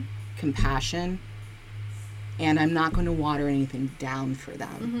 compassion, and I'm not going to water anything down for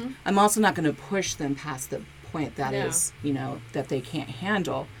them. I'm also not going to push them past the point that is, that they can't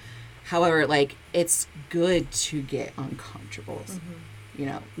handle. However, like, it's good to get uncomfortable.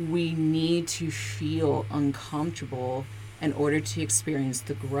 We need to feel uncomfortable in order to experience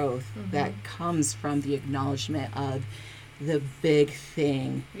the growth that comes from the acknowledgement of the big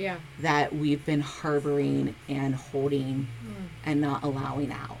thing that we've been harboring and holding and not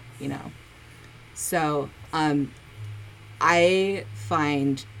allowing out, you know. So I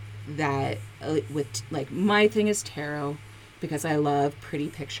find that with like my thing is tarot because I love pretty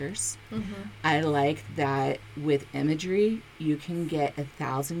pictures. I like that with imagery you can get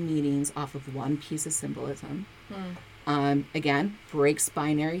 1,000 meanings off of one piece of symbolism. Again, breaks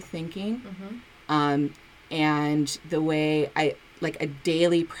binary thinking. And the way I like a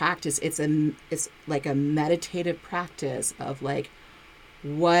daily practice, it's like a meditative practice of like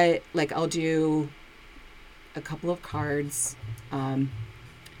what, like I'll do a couple of cards,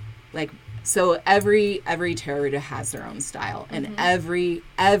 like, so every tarot reader has their own style, and every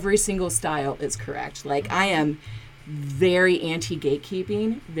single style is correct. Like I am very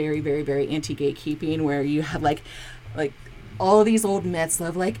anti-gatekeeping, very, very, very anti-gatekeeping, where you have like all these old myths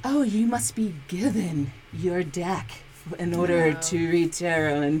of like, oh, you must be given your deck in order to read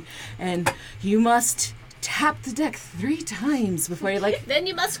tarot, and you must tap the deck 3 times before you're like, then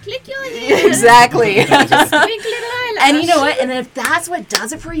you must click your head. Exactly. Just click little eyelash. And you know what? And if that's what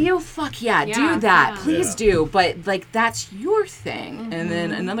does it for you, fuck yeah, do that. Please do. But like that's your thing. And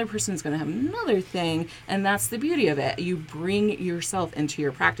then another person's going to have another thing, and that's the beauty of it. You bring yourself into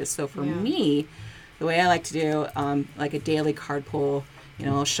your practice. So for me, the way I like to do like a daily card pull, you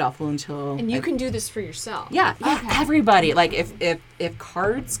know, I'll shuffle until... And you can do this for yourself. Yeah, everybody. Like if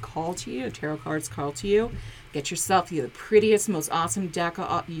cards call to you, if tarot cards call to you, get yourself the prettiest, most awesome deck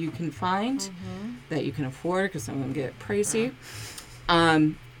you can find that you can afford, because some of them get pricey.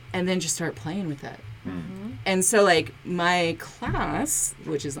 And then just start playing with it. And so like my class,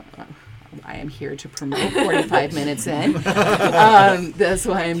 which is... I am here to promote 45 minutes in. That's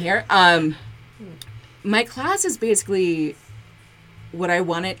why I'm here. My class is basically... what I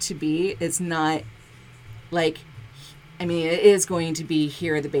want it to be is not like, I mean, it is going to be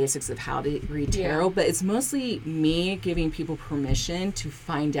here are the basics of how to read tarot, but it's mostly me giving people permission to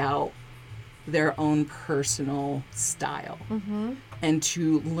find out their own personal style and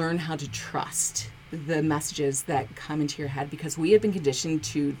to learn how to trust the messages that come into your head, because we have been conditioned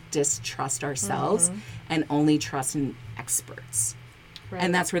to distrust ourselves and only trust in experts. Right.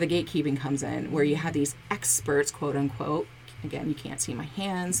 And that's where the gatekeeping comes in, where you have these experts, quote unquote. Again, you can't see my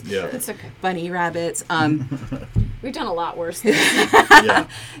hands. Yeah. It's okay. Bunny rabbits. We've done a lot worse. You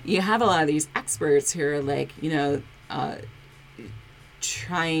have a lot of these experts who are like, you know,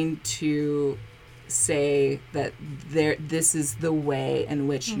 trying to say that this is the way in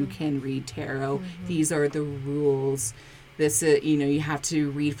which you can read tarot. These are the rules. This is, you know, you have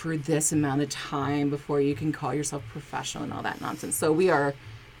to read for this amount of time before you can call yourself professional and all that nonsense. So we are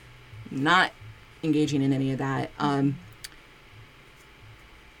not engaging in any of that. I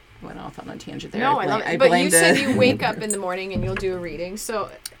went off on a tangent there. No, I love it. But you said you wake up in the morning and you'll do a reading. So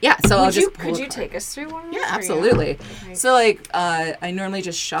yeah, so I'll just could you take us through one of those? Yeah, absolutely. Okay. So like I normally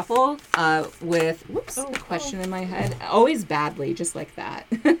just shuffle with a question in my head, always badly, just like that.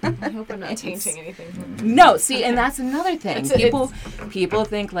 I hope I'm not tainting anything. No, see, and that's another thing. People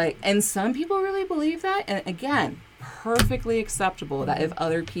think like, and some people really believe that, and again, perfectly acceptable that if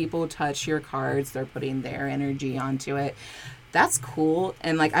other people touch your cards, they're putting their energy onto it. That's cool.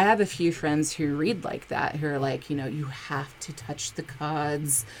 And like I have a few friends who read like that, who are like, you know, you have to touch the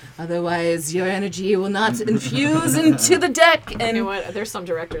cards, otherwise your energy will not infuse into the deck. And you know what? There's some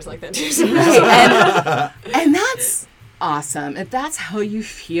directors like that too. and that's awesome. If that's how you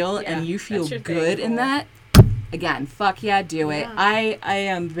feel and you feel good in that, again, fuck yeah, do it. I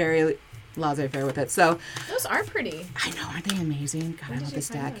am very laissez-faire with it. So those are pretty. I know, aren't they amazing? God, I love this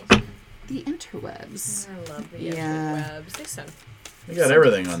deck. The interwebs. I love the interwebs. They sound. They got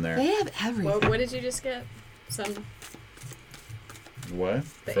everything on there. They have everything. What did you just get? Some. What?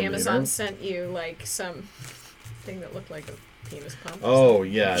 The From Amazon sent you like some thing that looked like a penis pump. Oh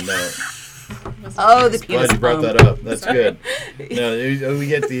yeah, no. The penis Glad you brought that up. That's good. No, we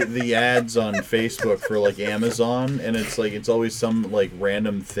get the ads on Facebook for like Amazon, and it's like it's always some like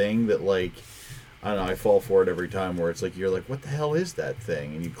random thing that like. I don't know, I fall for it every time where it's like, you're like, what the hell is that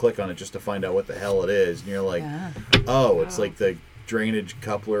thing? And you click on it just to find out what the hell it is. And you're like, it's like the drainage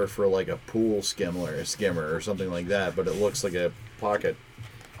coupler for like a pool skimmer or something like that. But it looks like a pocket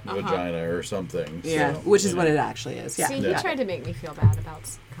vagina or something. Yeah, so, which is what it actually is. Yeah. See, he tried to make me feel bad about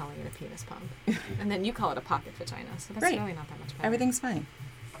calling it a penis pump. And then you call it a pocket vagina. So that's really not that much better. Everything's fine.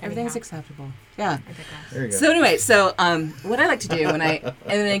 Everything's acceptable. Yeah. There you go. So anyway, what I like to do when and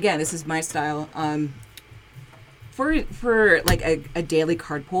then again, this is my style. For like a daily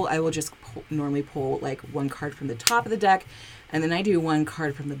card pull, I will just normally pull like one card from the top of the deck, and then I do one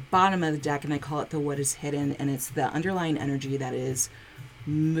card from the bottom of the deck, and I call it the what is hidden, and it's the underlying energy that is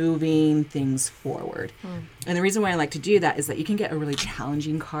moving things forward. And the reason why I like to do that is that you can get a really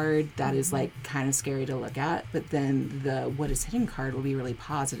challenging card that is like kind of scary to look at, but then the what is hidden card will be really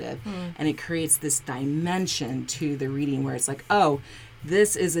positive, and it creates this dimension to the reading where it's like, oh,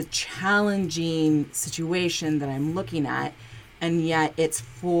 this is a challenging situation that I'm looking at, and yet it's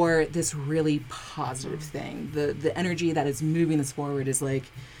for this really positive thing. The energy that is moving this forward is like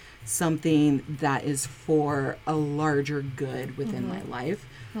something that is for a larger good within my life.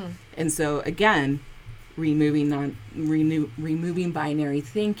 And so again, removing binary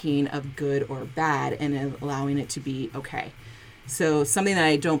thinking of good or bad and allowing it to be okay. So something that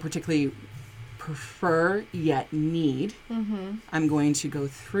I don't particularly prefer yet need, I'm going to go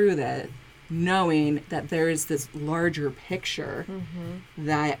through that knowing that there is this larger picture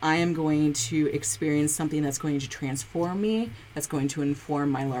that I am going to experience something that's going to transform me, that's going to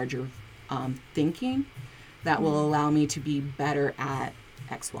inform my larger thinking, that will allow me to be better at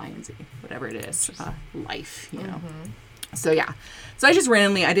X, Y, and Z, whatever it is, life, you know. So yeah. So I just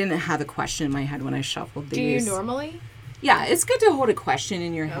randomly, I didn't have a question in my head when I shuffled these. Do you normally? Yeah, it's good to hold a question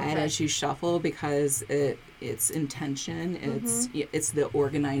in your head as you shuffle because it's intention. It's the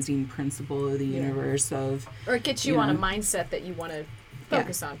organizing principle of the universe of. Or it gets you on a mindset that you want to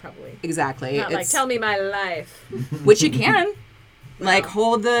focus on, probably. Exactly. Not like, tell me my life. Which you can. Like,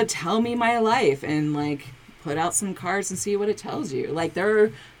 hold the tell me my life and, like, put out some cards and see what it tells you. Like,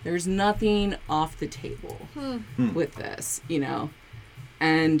 there's nothing off the table with this, you know.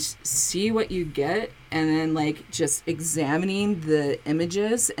 And see what you get, and then like just examining the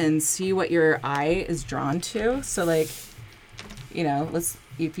images and see what your eye is drawn to. So like, you know,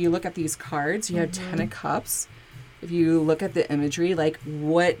 if you look at these cards, you have 10 of Cups. If you look at the imagery, like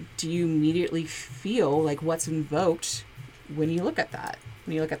what do you immediately feel, like what's invoked when you look at that,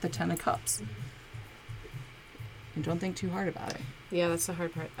 when you look at the 10 of Cups? And don't think too hard about it. Yeah, that's the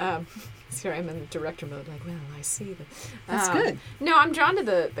hard part. Sorry, I'm in director mode. Like, well, I see that. That's good. No, I'm drawn to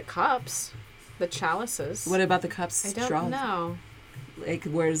the cups, the chalices. What about the cups? I don't know. Like,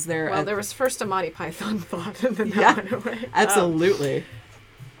 where's there? Well, there was first a Monty Python thought, and then that went away. Absolutely.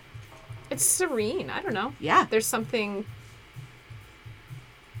 It's serene. I don't know. Yeah. There's something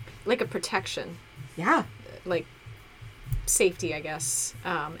like a protection. Yeah. Like safety, I guess.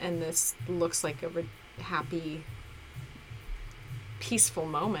 And this looks like a happy, peaceful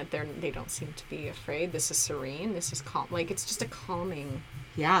moment. They don't seem to be afraid. This is serene. This is calm. Like, it's just a calming.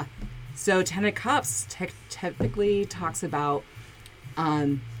 Yeah. So 10 of Cups typically talks about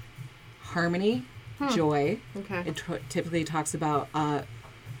harmony, joy. Okay. It typically talks about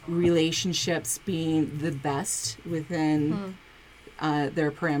relationships being the best within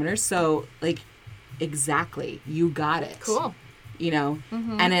their parameters. So, like, exactly, you got it. Cool. You know,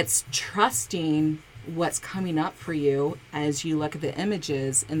 and it's trusting what's coming up for you as you look at the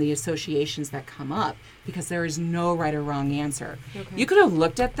images and the associations that come up, because there is no right or wrong answer. Okay. You could have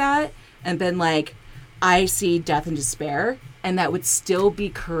looked at that and been like, I see death and despair, and that would still be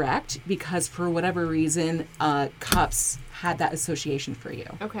correct because for whatever reason, Cups had that association for you.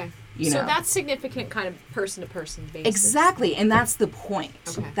 Okay. You so know? That's significant kind of person-to-person basis. Exactly, and that's the point.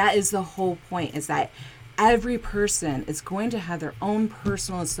 Okay. That is the whole point, is that every person is going to have their own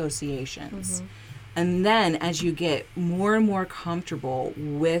personal associations. And then as you get more and more comfortable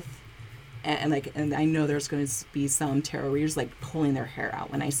with, and I know there's going to be some tarot readers like pulling their hair out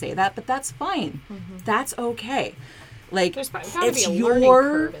when I say that, but that's fine. That's okay. Like, there's gotta be a learning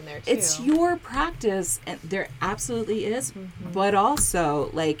curve in there too. It's your practice, and there absolutely is, but also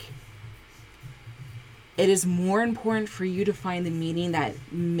like it is more important for you to find the meaning that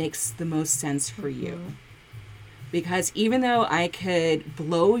makes the most sense for you. Because even though I could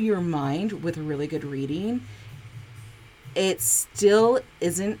blow your mind with a really good reading, it still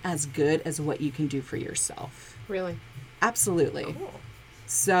isn't as good as what you can do for yourself. Really? Absolutely. Cool.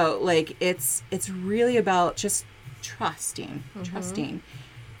 So, like, it's really about just trusting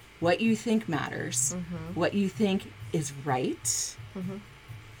what you think matters, what you think is right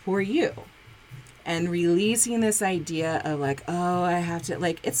for you. And releasing this idea of like, oh, I have to,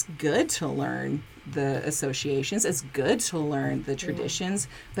 like, it's good to learn the associations. It's good to learn the traditions,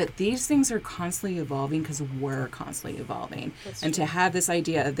 but these things are constantly evolving because we're constantly evolving. That's and true. To have this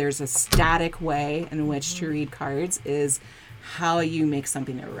idea of there's a static way in which to read cards is how you make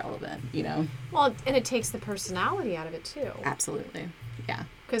something irrelevant, you know? Well, and it takes the personality out of it too. Absolutely. Yeah.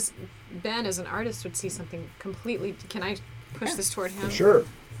 Because Ben, as an artist, would see something completely... Can I push this toward him? Sure.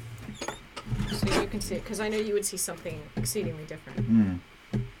 So you can see it, because I know you would see something exceedingly different.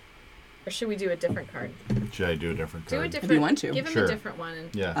 Or should we do a different card? Should I do a different card? Do a different. If you want to. Give him Sure. a different one.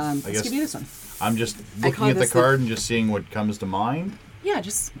 And Yeah. I Let's guess give you this one. I'm just I looking call at the this card and just seeing what comes to mind. Yeah,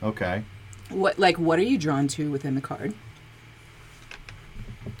 just Okay. what are you drawn to within the card?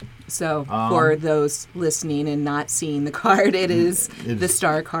 So for those listening and not seeing the card, it is the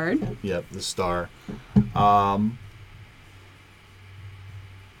star card. Yep, the star.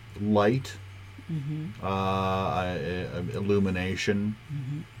 Light. Illumination.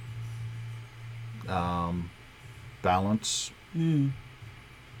 Balance.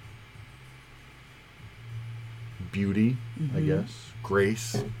 Beauty, I guess.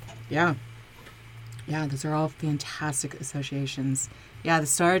 Grace. Yeah. Yeah, those are all fantastic associations. Yeah, the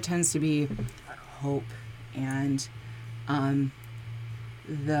star tends to be hope and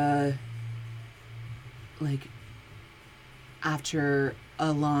the, like, after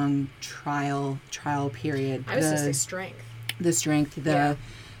a long trial period. I was going to say strength. The strength,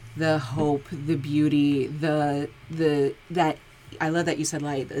 the hope, the beauty, that I love that you said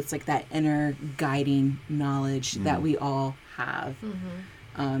light. It's like that inner guiding knowledge that we all have.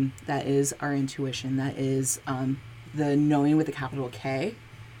 That is our intuition. That is the knowing with a capital K.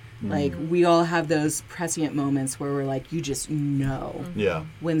 Like, we all have those prescient moments where we're like, you just know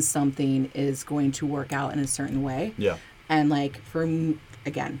when something is going to work out in a certain way. Yeah. And like, for me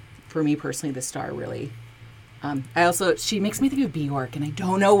personally, the star really... she makes me think of Bjork, and I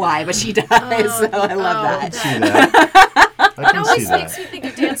don't know why, but she does. So I love that. See that. I It can see always makes that. me think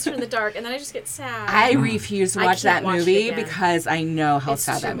of Dancer in the Dark, and then I just get sad. I refuse to I watch that can't watch it movie again. because I know how It's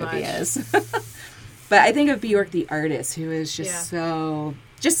sad too that movie much. is. But I think of Bjork, the artist, who is just so...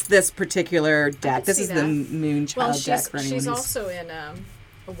 Just this particular deck. This see is the that. Moonchild Well, deck for anyone she's who's... also in a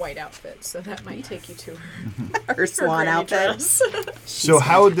white outfit, so that might take you to her her swan granny outfit. dress. So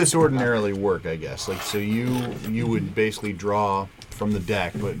how would this ordinarily work, I guess? Like, so you would basically draw from the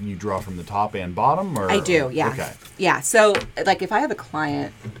deck, but you draw from the top and bottom? Or I do, yeah. Okay. Yeah, so, like, if I have a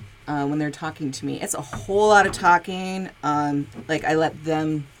client, when they're talking to me, it's a whole lot of talking. Like, I let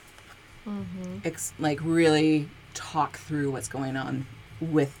them, really talk through what's going on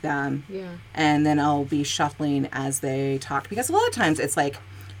with them. Yeah. And then I'll be shuffling as they talk. Because a lot of times it's like,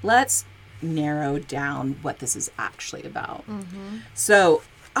 let's narrow down what this is actually about. So,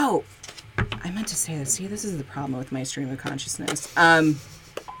 I meant to say this. See, this is the problem with my stream of consciousness.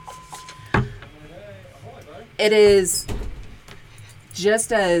 It is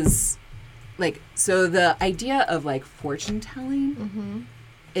just as, like, so the idea of, like, fortune telling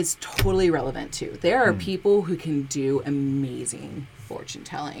is totally relevant too. There are people who can do amazing fortune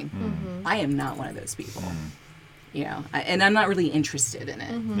telling. I am not one of those people. You know, and I'm not really interested in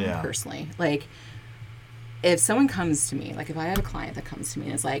it personally. Like, if someone comes to me, like if I have a client that comes to me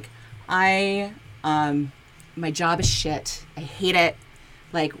and is like, my job is shit. I hate it.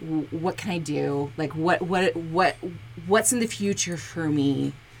 Like, what can I do? Like, what's in the future for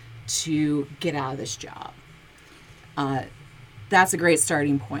me to get out of this job? That's a great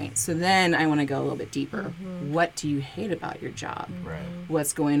starting point. So then I want to go a little bit deeper. What do you hate about your job? Right.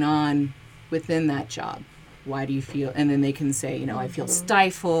 What's going on within that job? Why do you feel, and then they can say, you know, I feel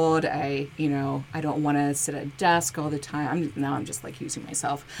stifled. I don't want to sit at a desk all the time. I'm just like using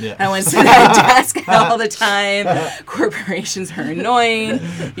myself. Yeah. I don't want to sit at a desk all the time. Corporations are annoying.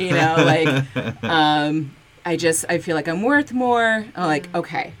 You know, like, I feel like I'm worth more. I'm like,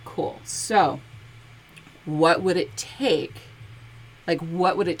 okay, cool. So what would it take? Like,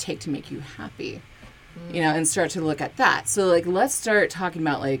 what would it take to make you happy? You know, and start to look at that. So, like, let's start talking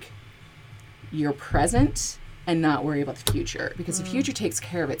about, like, your present and not worry about the future, because the future takes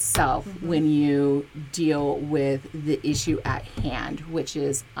care of itself when you deal with the issue at hand, which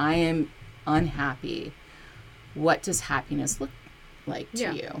is, I am unhappy. What does happiness look like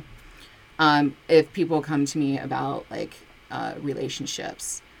to you? If people come to me about, like,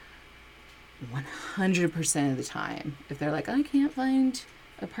 relationships, 100% of the time, if they're like, I can't find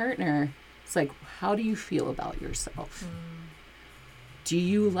a partner, it's like, how do you feel about yourself? Do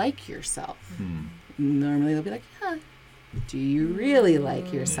you like yourself? Normally they'll be like, yeah. Do you really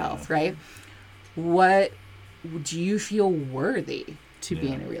like yourself, right? What do you feel worthy to be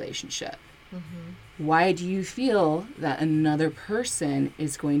in a relationship? Why do you feel that another person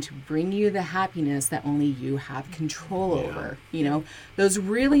is going to bring you the happiness that only you have control over? You know, those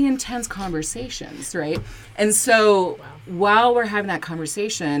really intense conversations, right? And so while we're having that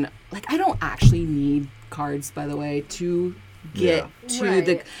conversation, like, I don't actually need cards, by the way, to get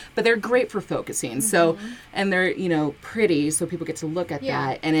to but they're great for focusing. So, and they're, you know, pretty, so people get to look at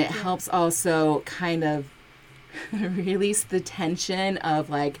that, and it helps also kind of release the tension of,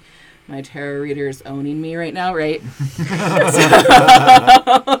 like, my tarot reader is owning me right now, right?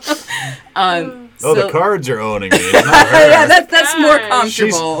 The cards are owning me. It's not her. Yeah, that's more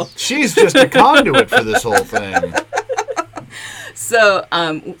comfortable. She's just a conduit for this whole thing. So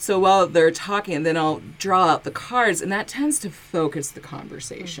while they're talking, then I'll draw out the cards, and that tends to focus the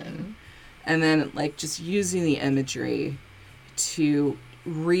conversation. And then, like, just using the imagery to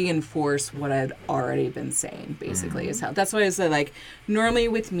reinforce what I'd already been saying, basically, is how. That's why I said, like, normally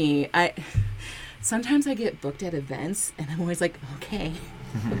with me, sometimes I get booked at events, and I'm always like, okay,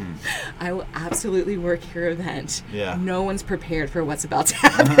 I will absolutely work your event. Yeah. No one's prepared for what's about to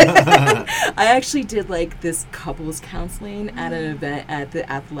happen. I actually did, like, this couples counseling at an event at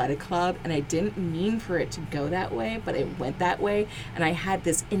the athletic club, and I didn't mean for it to go that way, but it went that way, and I had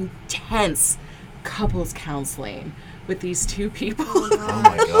this intense couples counseling with these two people. Oh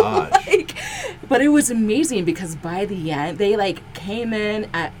my gosh. But it was amazing because by the end, they, like, came in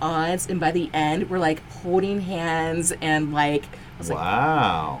at odds, and by the end, we're, like, holding hands, and, like, I was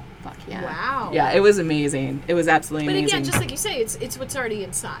Wow. like, fuck yeah. Wow. Yeah, it was amazing. It was absolutely But amazing. again, just like you say, it's what's already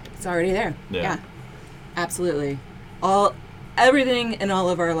inside. It's already there. Yeah. Absolutely. Everything in all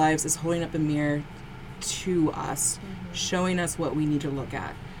of our lives is holding up a mirror to us, showing us what we need to look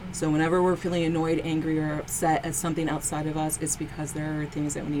at. So whenever we're feeling annoyed, angry, or upset at something outside of us, it's because there are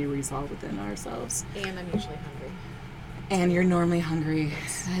things that we need to resolve within ourselves. And I'm usually hungry. And you're normally hungry.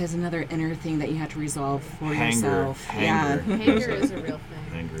 That is another inner thing that you have to resolve for yourself. Yeah. Anger is a real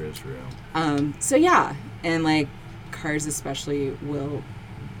thing. Anger is real. So yeah, and like cards especially will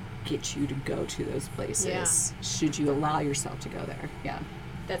get you to go to those places. Should you allow yourself to go there? Yeah.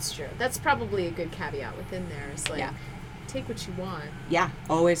 That's true. That's probably a good caveat within there. Is like, take what you want. Yeah,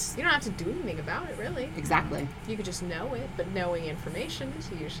 always. You don't have to do anything about it, really. Exactly. You could just know it, but knowing information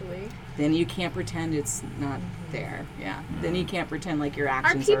is usually. Then you can't pretend it's not there. Yeah. Then you can't pretend like your Are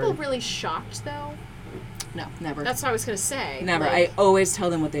actions people really shocked though? No, never. That's what I was gonna say. Never. Like, I always tell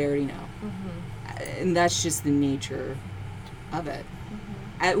them what they already know. And that's just the nature of it.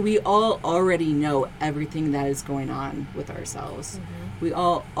 We all already know everything that is going on with ourselves. We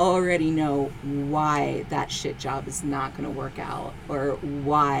all already know why that shit job is not going to work out, or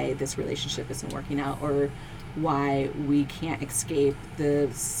why this relationship isn't working out, or why we can't escape the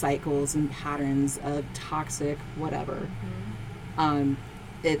cycles and patterns of toxic whatever.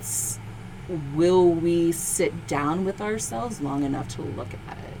 It's, will we sit down with ourselves long enough to look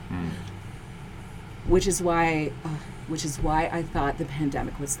at it? Which is why I thought the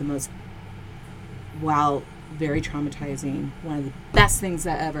pandemic was the most, while very traumatizing, one of the best things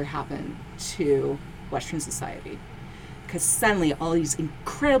that ever happened to Western society. Because suddenly all these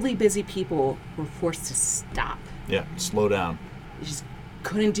incredibly busy people were forced to stop. Yeah, slow down. They just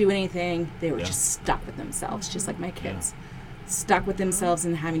couldn't do anything. They were Yeah. just stuck with themselves, just like my kids. Stuck with themselves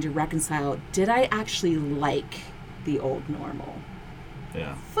and having to reconcile, did I actually like the old normal?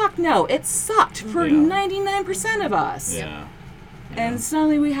 Yeah. Fuck no, it sucked for Yeah. 99% of us. Yeah. And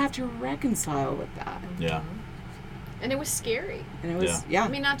suddenly we have to reconcile with that. Yeah. And it was scary. And it was, yeah, I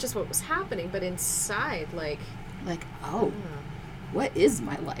mean, not just what was happening, but inside, like, oh, what is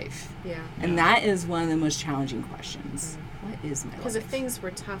my life? yeah. And that is one of the most challenging questions. What is my life? Because if things were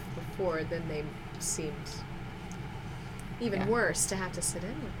tough before, then they seemed even Yeah. worse to have to sit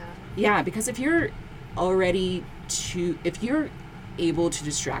in with that. Yeah, because if you're if you're able to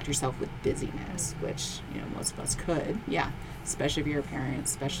distract yourself with busyness, which, you know, most of us could, especially if you're a parent,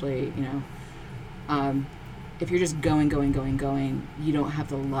 especially, you know, if you're just going, you don't have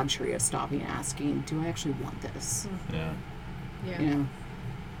the luxury of stopping and asking, do I actually want this? Yeah. Yeah. You know?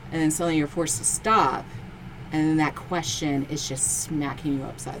 And then suddenly you're forced to stop, and then that question is just smacking you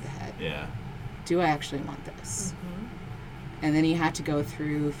upside the head. Yeah. Do I actually want this? And then you have to go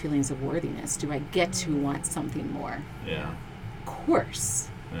through feelings of worthiness. Do I get to want something more? Yeah. Of course.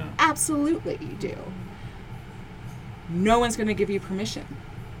 Yeah. Absolutely you do. No one's going to give you permission.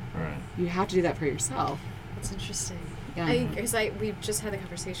 All right. You have to do that for yourself. That's interesting. Yeah. Because we just had a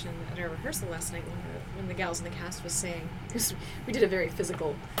conversation at our rehearsal last night when the gals in the cast was saying, because we did a very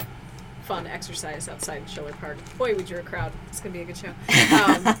physical, fun exercise outside Schiller Park. Boy, we drew a crowd. It's going to be a good show.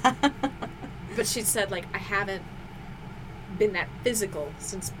 But she said, like, I haven't been that physical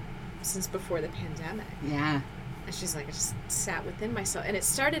since before the pandemic. Yeah. And she's like, I just sat within myself. And it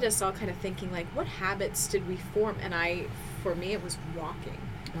started us all kind of thinking, like, what habits did we form? And for me, it was walking.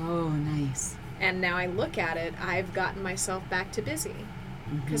 Oh, nice. And now I look at it, I've gotten myself back to busy.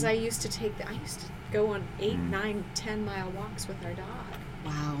 Because I used to go on 8, 9, 10-mile walks with our dog.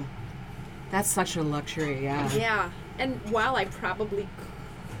 Wow. That's such a luxury, yeah. Yeah. And while I probably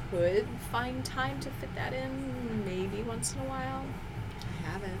could find time to fit that in maybe once in a while,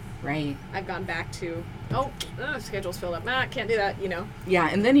 haven't. Right. I've gone back to, schedule's filled up. Can't do that, Yeah,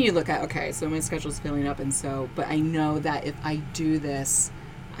 and then you look at, okay, so my schedule's filling up, and so, but I know that if I do this,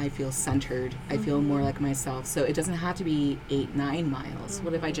 I feel centered. I feel more like myself. So it doesn't have to be 8-9 miles.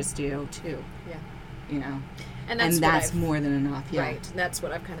 What if I just do 2? Yeah. And that's more than enough. Yeah. Right. And that's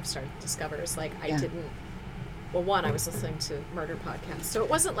what I've kind of started to discover is like I didn't. Well, one, I was listening to murder podcasts, so it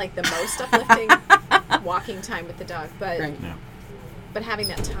wasn't like the most uplifting walking time with the dog, but but having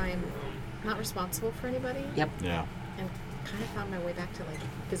that time, not responsible for anybody. Yep. Yeah. And kind of found my way back to like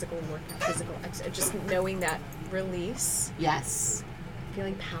physical workout, physical exercise, just knowing that release. Yes.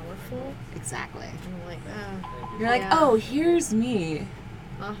 Feeling powerful. Exactly. And like, you're like, oh, here's me.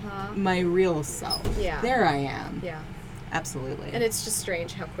 Uh-huh. My real self. Yeah. There I am. Yeah. Absolutely. And it's just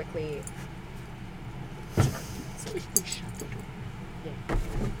strange how quickly.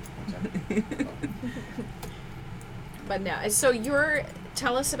 But no, so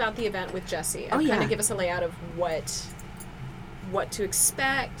tell us about the event with Jesse. Kind of give us a layout of what to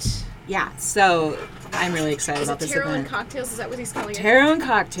expect. Yeah, so I'm really excited about this event. Tarot and Cocktails, is that what he's calling it? Tarot and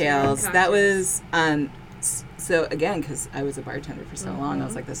Cocktails. That was, so again, because I was a bartender for so long, I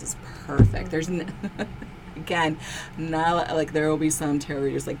was like, this is perfect. There's, again, not like there will be some tarot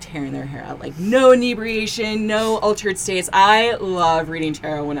readers like tearing their hair out, like no inebriation, no altered states. I love reading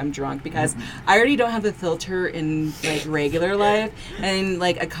tarot when I'm drunk because I already don't have the filter in like regular life, and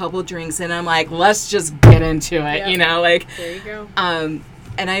like a couple drinks and I'm like, let's just get into it, like. There you go.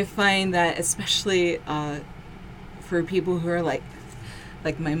 And I find that especially for people who are like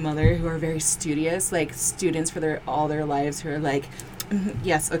my mother, who are very studious, like students for all their lives, who are like,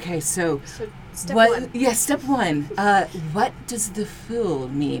 yes, okay, so step one. Yeah, step one. What does the fool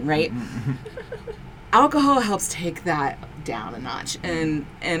mean, right? Alcohol helps take that down a notch, and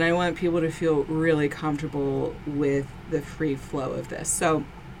I want people to feel really comfortable with the free flow of this. So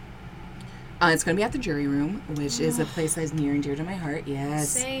it's going to be at the Jury Room, which is a place that's near and dear to my heart. Yes.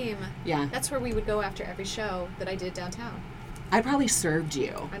 Same. Yeah. That's where we would go after every show that I did downtown. I probably served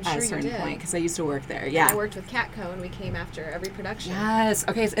you at a certain point because I used to work there. Yeah. I worked with Catco, and we came after every production. Yes.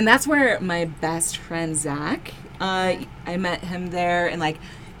 Okay. And that's where my best friend Zach. I met him there, and like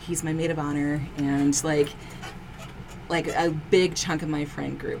he's my maid of honor, and like a big chunk of my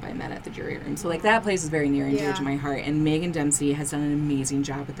friend group I met at the Jury Room. So like that place is very near and dear to my heart. And Megan Dempsey has done an amazing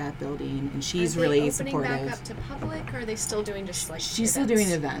job with that building, and she's really supportive. Are they opening back up to public, or are they still doing just like She's still doing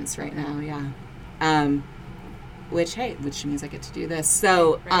events right now, yeah. Which means I get to do this.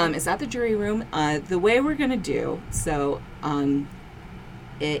 So it's at the Jury Room. The way we're going to do, so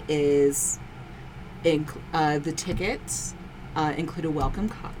it is, the tickets include a welcome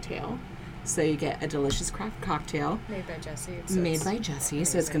cocktail. So you get a delicious craft cocktail. Made by Jesse.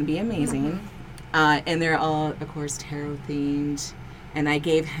 So it's going to be amazing. And they're all, of course, tarot themed. And I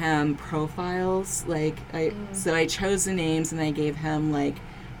gave him profiles. So I chose the names, and I gave him like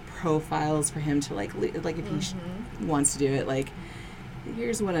profiles for him to like if he wants to do it. Like,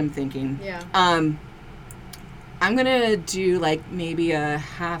 here's what I'm thinking. Yeah. I'm gonna do like maybe a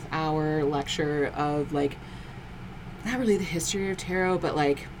half-hour lecture of like, not really the history of tarot, but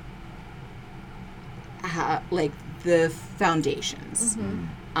like the foundations,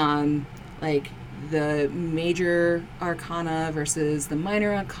 like the major arcana versus the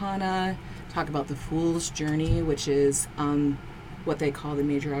minor arcana. Talk about the Fool's Journey, which is what they call the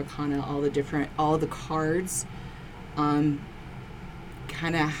major arcana. All the cards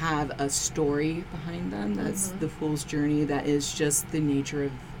kind of have a story behind them. That's the Fool's Journey. That is just the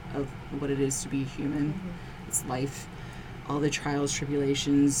nature of what it is to be human. It's life, all the trials,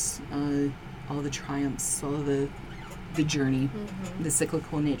 tribulations, all the triumphs, all of the journey, the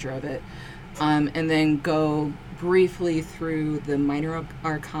cyclical nature of it, and then go briefly through the minor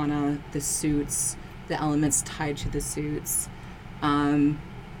arcana, the suits, the elements tied to the suits, and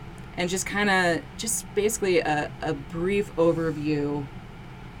just basically a brief overview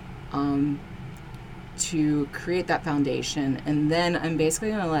to create that foundation. And then I'm basically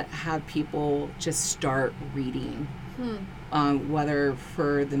going to have people just start reading, whether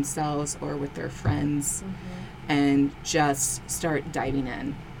for themselves or with their friends, and just start diving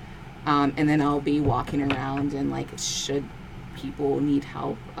in. And then I'll be walking around, and like, should people need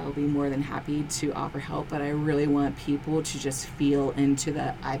help, I'll be more than happy to offer help. But I really want people to just feel into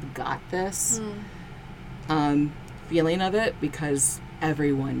the I've got this feeling of it, because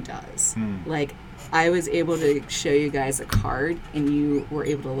everyone does. Like, I was able to show you guys a card, and you were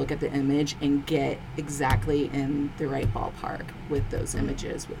able to look at the image and get exactly in the right ballpark with those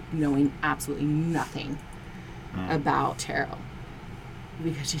images, with knowing absolutely nothing about tarot.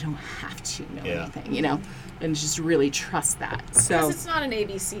 because you don't have to know Yeah. anything, you know, and just really trust that. Because So, it's not an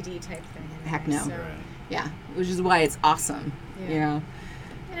ABCD type thing. Heck no. So, Right. yeah, which is why it's awesome, you Yeah. know.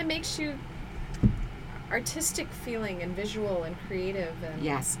 and it makes you artistic feeling and visual and creative. And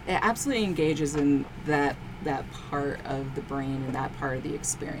Yes, it absolutely engages in that part of the brain and that part of the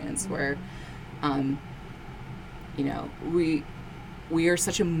experience where, you know, we are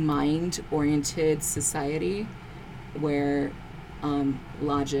such a mind-oriented society where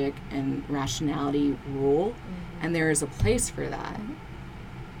logic and rationality rule, and there is a place for that.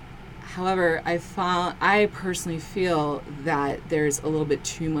 However, I personally feel that there's a little bit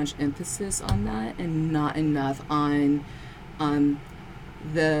too much emphasis on that and not enough on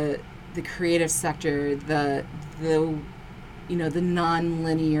the creative sector, the you know, the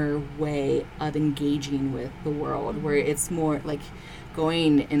non-linear way of engaging with the world, where it's more like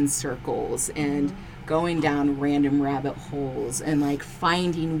going in circles and going down random rabbit holes and like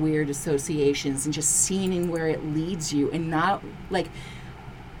finding weird associations and just seeing where it leads you, and not like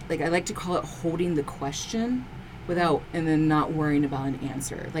I like to call it holding the question without, and then not worrying about an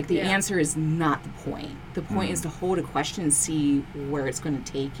answer. Like the Yeah. answer is not the point. The point is to hold a question and see where it's going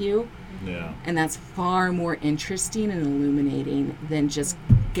to take you. Yeah. And that's far more interesting and illuminating than just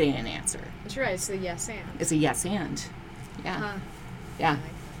getting an answer. But you're right, it's a yes and. It's a yes and. Yeah. Huh. Yeah.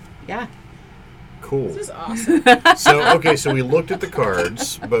 Yeah. Cool. This is awesome. So we looked at the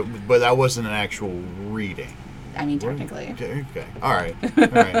cards, but that wasn't an actual reading. I mean, technically. Okay. All right.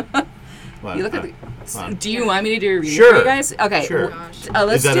 Well, You look at the. fine. Do you want me to do a reading Sure. for you guys? Okay. Sure. Gosh.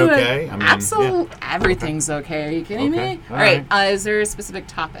 Let's Is that do okay? it. I mean, Absolutely. Everything's okay. Are you kidding Okay. me? All All right. right. Is there a specific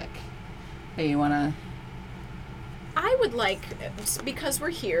topic that you want to? I would like, because we're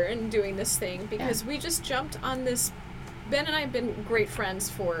here and doing this thing, because we just jumped on this. Ben and I have been great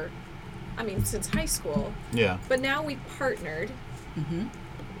friends since high school, Yeah. but now we partnered. Mm-hmm.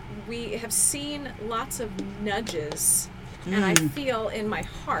 We have seen lots of nudges, and I feel in my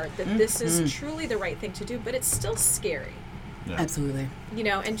heart that this is truly the right thing to do, but it's still scary, Yeah. Absolutely. you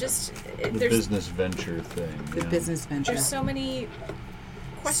know, and just, The there's business venture thing. The yeah. business venture. there's so many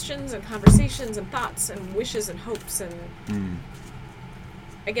questions and conversations and thoughts and wishes and hopes, and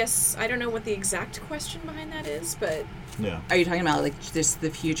I guess I don't know what the exact question behind that is, but Yeah. Are you talking about like just the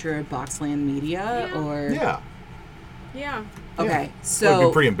future of Boxland Media, Yeah. or? Yeah. yeah. Okay. Well, it'd So.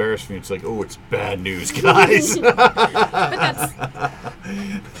 be pretty embarrassing for you. It's like, oh, it's bad news, guys. But that's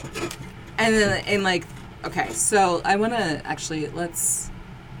And then, okay, so I want to actually, let's,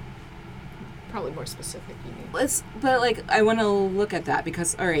 probably more specific. You mean? I want to look at that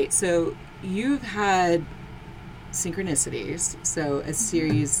because, all right, so you've had synchronicities, so a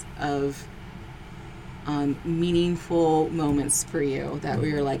series of meaningful moments for you that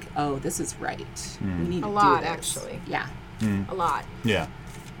we were like, oh, this is right. We need A to lot, do this. actually. Yeah. A lot. Yeah.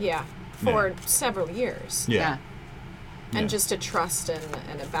 Yeah. For several years. Yeah. And Yeah. just a trust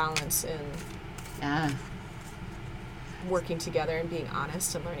and a balance in Yeah. working together and being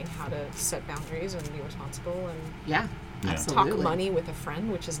honest and learning how to set boundaries and be responsible and Yeah. Yeah. Absolutely. talk money with a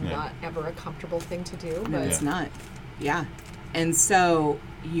friend, which is Yeah. not ever a comfortable thing to do. No, But it's not. Yeah. And so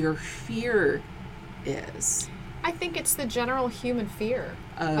your fear is I think it's the general human fear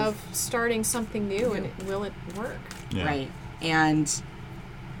of starting something new and will it work? Yeah. right. And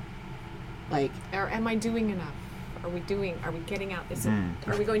like, Or am I doing enough? Are we getting out? Is it,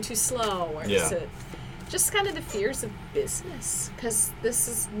 are we going too slow? Or is Yeah. it just kind of the fears of business? Because this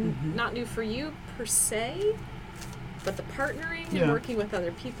is not new for you per se, but the partnering and Yeah. working with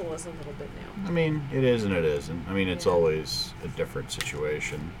other people is a little bit new. I mean, it is and it isn't. I mean, it's Yeah. always a different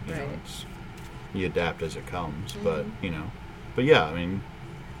situation. You know, Right. you adapt as it comes, but but yeah, I mean,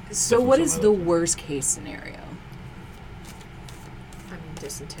 so Definitely what is something I the look at. worst case scenario? I mean,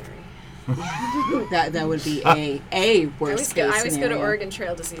 dysentery. That would be a I worst always case go scenario. to Oregon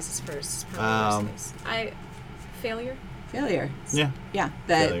Trail diseases first. It's probably the worst case. Failure, Failure. yeah, Yeah.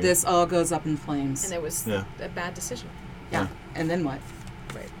 That Failure. this all goes up in flames. and it was Yeah. a bad decision. Yeah. And then what?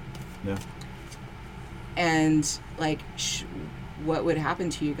 Right. yeah. And like, what would happen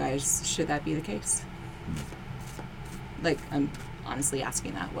to you guys should that be the case? Like, I'm honestly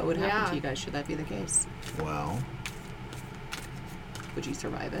asking that. What would happen Yeah. to you guys should that be the case? Well, Would you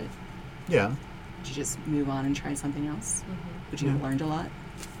survive it? yeah, Would you just move on and try something else? Would you have Yeah. learned a lot?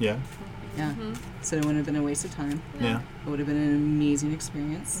 yeah, Yeah. So it wouldn't have been a waste of time. yeah, It would have been an amazing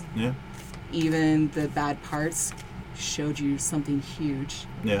experience. yeah, Even the bad parts showed you something huge.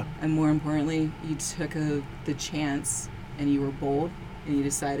 yeah, And more importantly, you took the chance and you were bold and you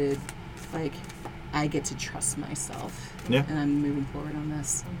decided, like, I get to trust myself yeah. and I'm moving forward on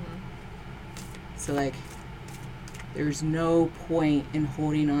this. So, like, There's no point in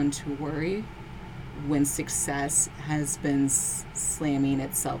holding on to worry when success has been slamming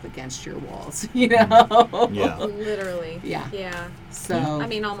itself against your walls, you know? Yeah. Literally. Yeah. Yeah. So, I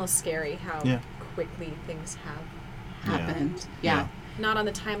mean, almost scary how Yeah. quickly things have. happened. Yeah. Not on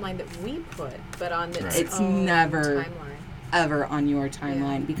the timeline that we put, but on its It's own never timeline. ever on your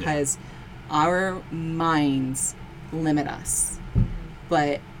timeline because our minds limit us.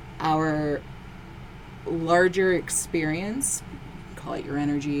 But our larger experience, you call it your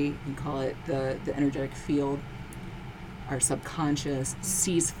energy, you call it the energetic field, our subconscious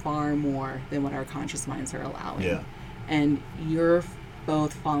sees far more than what our conscious minds are allowing. Yeah. And you're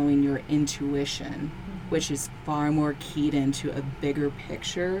both following your intuition, which is far more keyed into a bigger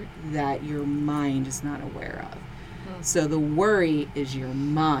picture that your mind is not aware of. So the worry is your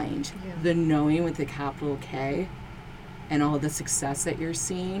mind. Yeah. The knowing with the capital K and all the success that you're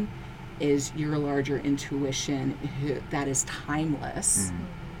seeing is your larger intuition that is timeless,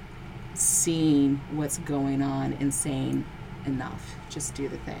 seeing what's going on and saying, enough, just do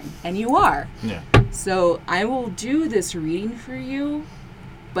the thing. And you are. Yeah. So I will do this reading for you,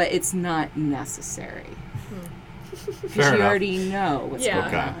 but it's not necessary. Because Fair you enough. already know what's Yeah. going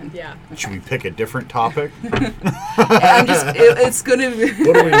Okay. on. Yeah. Should we pick a different topic? I'm just, it's going to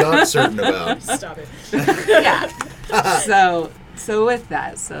What are we not certain about? Stop it. yeah. So with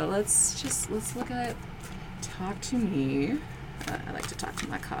that, so let's look at talk to me. I like to talk to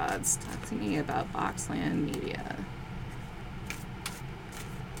my cards. Talk to me about Boxland Media.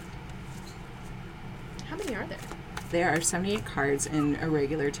 How many are there? There are 78 cards in a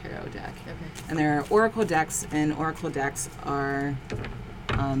regular tarot deck. Okay. And there are oracle decks, and oracle decks are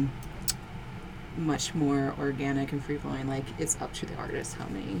much more organic and free-flowing. Like, it's up to the artist how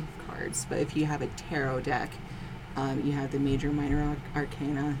many cards. But if you have a tarot deck, you have the major, minor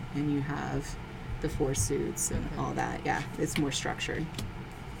arcana, and you have the 4 suits and all that. Yeah, it's more structured.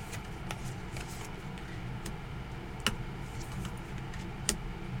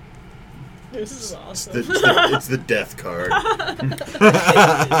 This is awesome. It's the death card.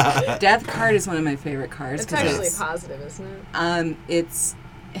 Death card is one of my favorite cards. It's 'cause actually positive, isn't it? It's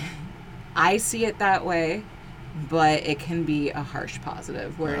I see it that way, but it can be a harsh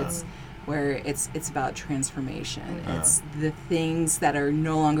positive where it's about transformation. It's the things that are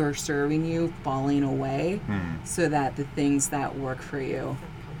no longer serving you falling away so that the things that work for you.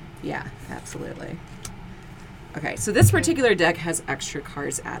 Yeah, absolutely. Okay, so this particular deck has extra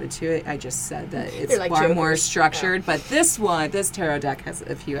cards added to it. I just said that it's They're like far more jokers. structured, but this tarot deck has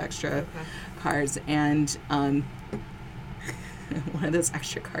a few extra cards, and one of those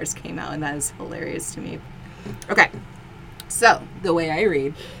extra cards came out, and that is hilarious to me. Okay, so the way I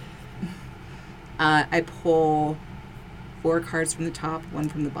read, I pull 4 cards from the top, 1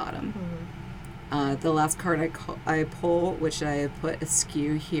 from the bottom. The last card I pull, which I have put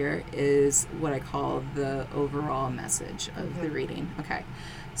askew here, is what I call the overall message of the reading. Okay,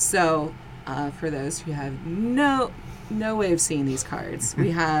 so for those who have no way of seeing these cards,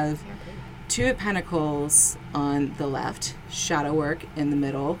 we have 2 of Pentacles on the left, Shadow Work in the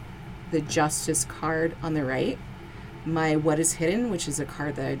middle, the Justice card on the right. My What is Hidden, which is a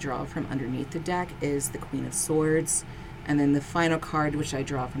card that I draw from underneath the deck, is the Queen of Swords. And then the final card, which I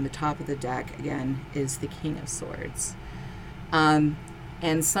draw from the top of the deck, again, is the King of Swords. And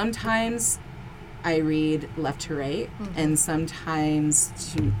sometimes I read left to right, and sometimes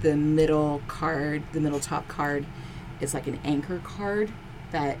to the middle card, the middle top card, is like an anchor card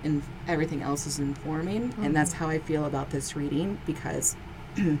that everything else is informing. And that's how I feel about this reading, because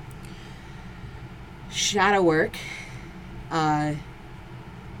Shadow Work...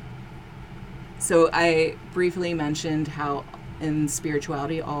 So I briefly mentioned how in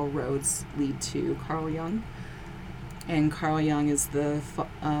spirituality all roads lead to Carl Jung. And Carl Jung is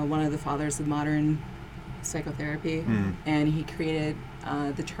one of the fathers of modern psychotherapy. And he created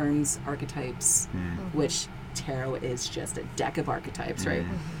the terms archetypes, which tarot is just a deck of archetypes, right?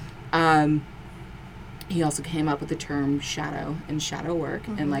 He also came up with the term shadow and shadow work.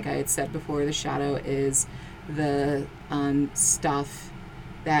 And like I had said before, the shadow is the stuff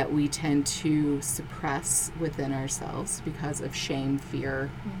that we tend to suppress within ourselves because of shame, fear,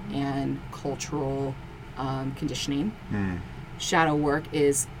 and cultural conditioning. Shadow work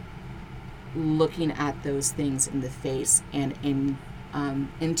is looking at those things in the face and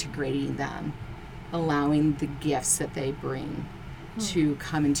integrating them, allowing the gifts that they bring to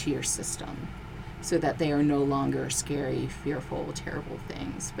come into your system so that they are no longer scary, fearful, terrible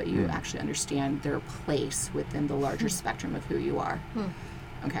things, but you actually understand their place within the larger spectrum of who you are.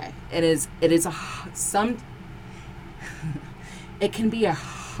 It can be a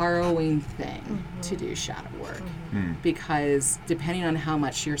harrowing thing to do shadow work because depending on how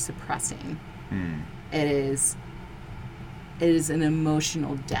much you're suppressing, it is an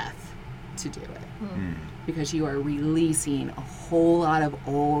emotional death to do it because you are releasing a whole lot of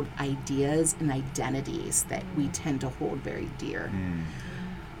old ideas and identities that we tend to hold very dear.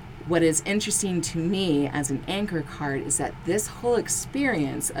 What is interesting to me as an anchor card is that this whole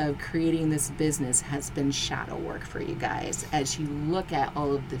experience of creating this business has been shadow work for you guys as you look at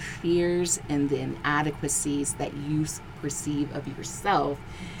all of the fears and the inadequacies that you perceive of yourself.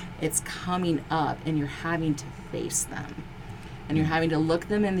 It's coming up and you're having to face them. And you're having to look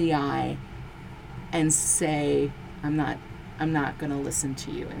them in the eye and say, I'm not going to listen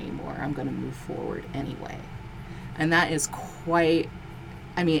to you anymore. I'm going to move forward anyway. And that is quite,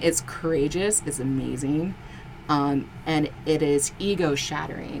 it's courageous, it's amazing, and it is ego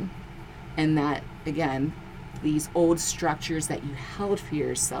shattering. And that, again, these old structures that you held for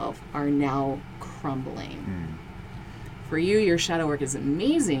yourself are now crumbling. For you, your shadow work is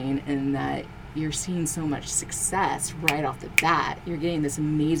amazing in that you're seeing so much success right off the bat. You're getting this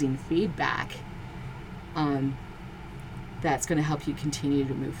amazing feedback that's going to help you continue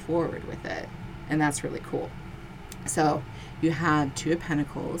to move forward with it. And that's really cool. So you have Two of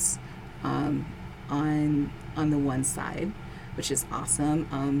Pentacles on the one side, which is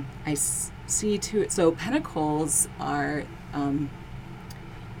awesome. I see two. So Pentacles are,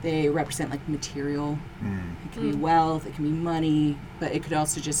 they represent like material. It can be wealth, it can be money, but it could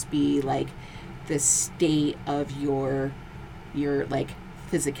also just be like the state of your like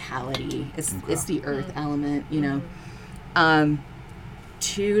physicality. It's the earth element, you know.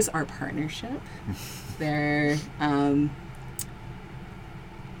 Twos are partnership. They're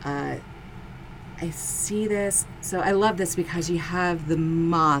I see this. So I love this because you have the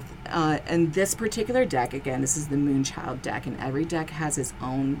moth. And this particular deck, again, this is the Moonchild deck, and every deck has its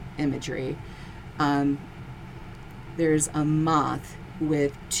own imagery. There's a moth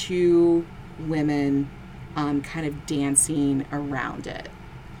with two women kind of dancing around it.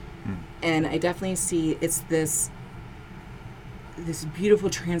 And I definitely see it's this beautiful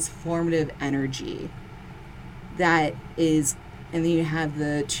transformative energy that is, and then you have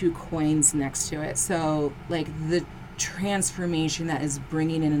the two coins next to it. So like the transformation that is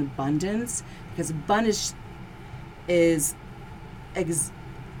bringing in abundance, because abundance is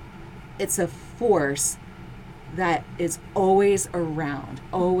it's a force that is always around,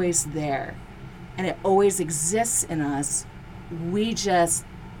 always there, and it always exists in us. We just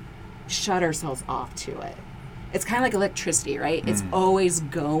shut ourselves off to it. It's kind of like electricity, right? It's always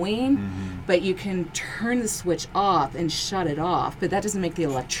going, but you can turn the switch off and shut it off, but that doesn't make the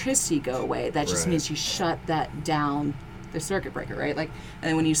electricity go away. That just means you shut that down, the circuit breaker, right? Like, and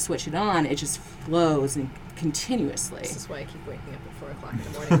then when you switch it on, it just flows and continuously. This is why I keep waking up at 4 o'clock in the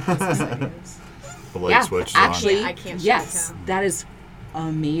morning. Because this is. The light switch actually, on. I can't yes, shut it down. that is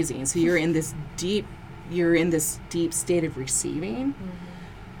amazing. So you're in this deep state of receiving,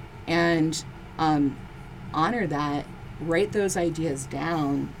 and honor that, write those ideas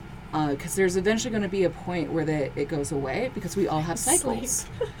down, because there's eventually going to be a point where it goes away, because we all have cycles.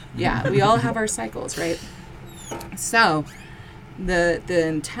 Yeah, we all have our cycles, right? So the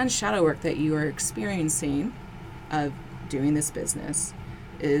intense shadow work that you are experiencing of doing this business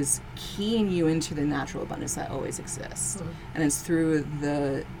is keying you into the natural abundance that always exists. And it's through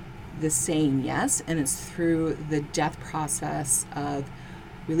the saying yes, and it's through the death process of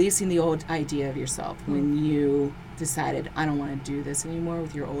releasing the old idea of yourself. When you decided, I don't want to do this anymore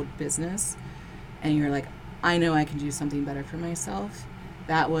with your old business, and you're like, I know I can do something better for myself.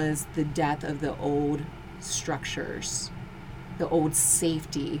 That was the death of the old structures, the old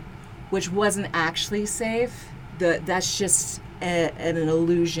safety, which wasn't actually safe. That's just an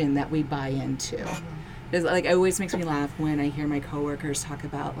illusion that we buy into. It's like, it always makes me laugh when I hear my coworkers talk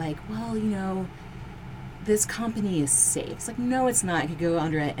about, like, well, you know, this company is safe. It's like, no, it's not. It could go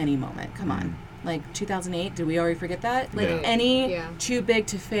under at any moment. Come on. Like 2008, did we already forget that? Like too big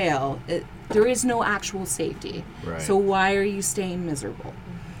to fail, there is no actual safety. Right. So why are you staying miserable?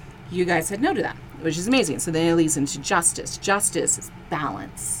 You guys said no to that, which is amazing. So then it leads into justice. Justice is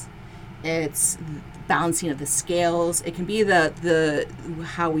balance. It's balancing of the scales. It can be the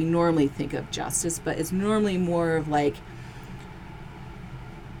how we normally think of justice, but it's normally more of like,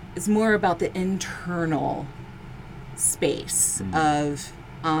 it's more about the internal space of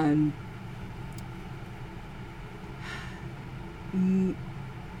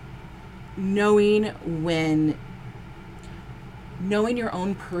knowing your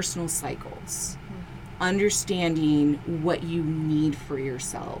own personal cycles, understanding what you need for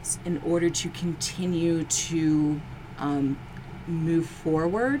yourselves in order to continue to move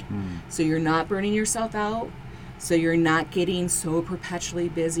forward. So you're not burning yourself out. So you're not getting so perpetually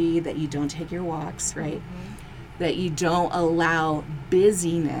busy that you don't take your walks, right? That you don't allow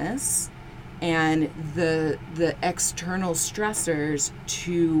busyness and the external stressors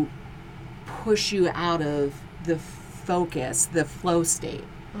to push you out of the focus, the flow state.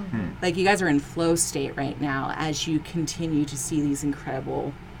 Like you guys are in flow state right now as you continue to see these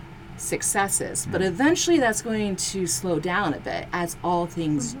incredible successes. But eventually that's going to slow down a bit, as all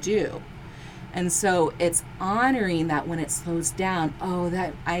things do. And so it's honoring that when it slows down,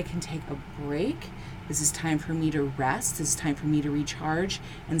 that I can take a break. This is time for me to rest. This is time for me to recharge.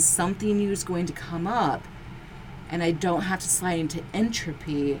 And something new is going to come up. And I don't have to slide into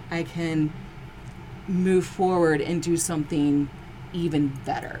entropy. I can move forward and do something even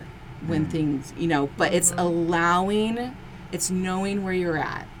better when things, but it's it's knowing where you're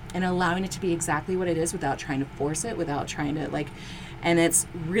at and allowing it to be exactly what it is without trying to force it, without trying to and it's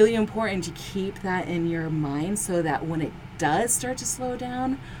really important to keep that in your mind so that when it does start to slow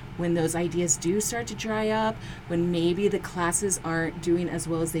down, when those ideas do start to dry up, when maybe the classes aren't doing as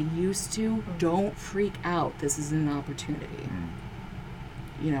well as they used to, don't freak out. This is an opportunity.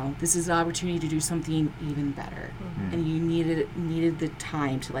 This is an opportunity to do something even better. And you needed the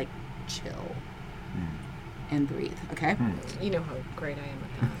time to chill and breathe, okay? You know how great I am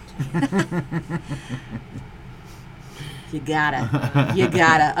at that. You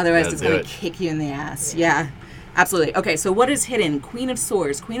gotta. Otherwise it's going to kick you in the ass. Yeah, absolutely. Okay, so what is hidden? Queen of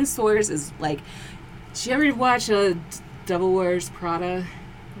Swords. Queen of Swords is did you ever watch Devil Wears Prada?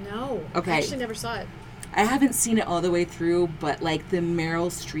 No. Okay. I actually never saw it. I haven't seen it all the way through, but the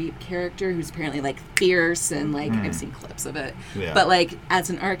Meryl Streep character, who's apparently fierce and I've seen clips of it. Yeah. But as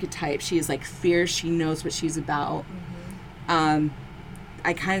an archetype, she is fierce. She knows what she's about. I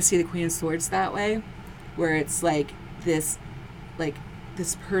kind of see the Queen of Swords that way, where it's this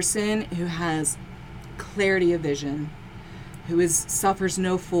person who has clarity of vision, who suffers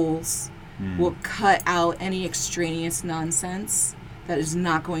no fools, will cut out any extraneous nonsense that is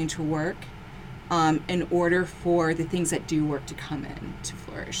not going to work. In order for the things that do work to come in to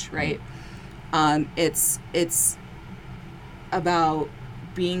flourish, right? It's about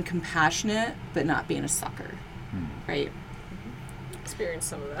being compassionate but not being a sucker, right? Experience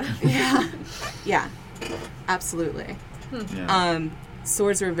some of that. Yeah, absolutely. Yeah.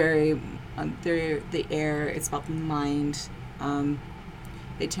 Swords are very, they're the air. It's about the mind.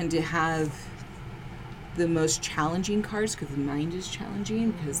 They tend to have the most challenging cards because the mind is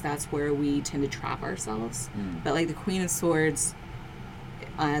challenging, because that's where we tend to trap ourselves. But the Queen of Swords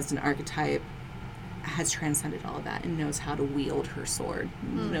as an archetype has transcended all of that and knows how to wield her sword,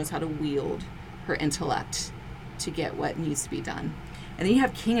 knows how to wield her intellect to get what needs to be done. And then you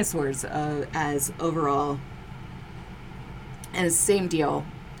have King of Swords as overall, and it's the same deal,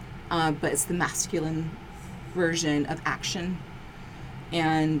 but it's the masculine version of action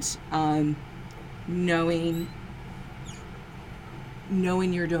and knowing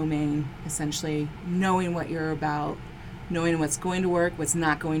your domain, essentially, knowing what you're about, knowing what's going to work, what's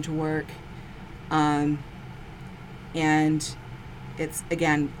not going to work, and it's,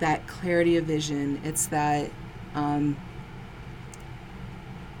 again, that clarity of vision. It's that, I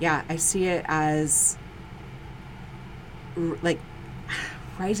see it as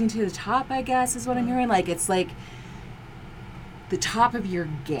rising to the top, I guess, is what I'm hearing. It's the top of your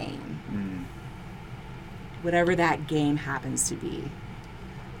game. Whatever that game happens to be,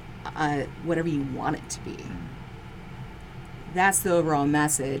 whatever you want it to be. That's the overall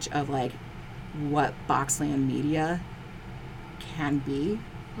message of what Boxland Media can be,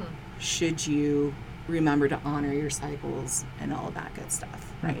 should you remember to honor your cycles and all of that good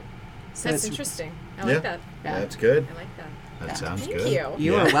stuff, right? So that's interesting. I like that. Yeah, that's good. I like that. That sounds Thank good. you.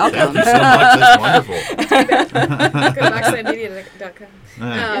 You are welcome. Thank you so much. That's wonderful. Go to boxlandmedia.com.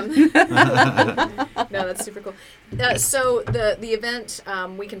 No, that's super cool. So the event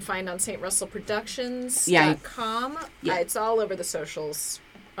we can find on StRussellProductions.com. Yeah. It's all over the socials.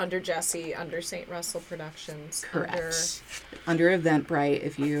 Under Jesse, under St. Russell Productions. Correct. Under Eventbrite,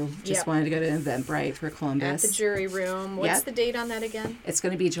 if you just wanted to go to Eventbrite for Columbus. At the Jury Room. What's the date on that again? It's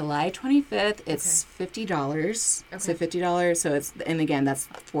going to be July 25th. It's $50. Okay. So $50. So and again, that's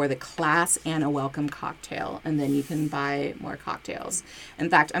for the class and a welcome cocktail. And then you can buy more cocktails. In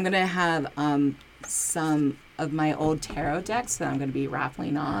fact, I'm going to have some of my old tarot decks that I'm going to be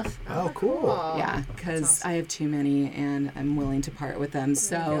raffling off. Oh, cool. Yeah, because awesome. I have too many and I'm willing to part with them.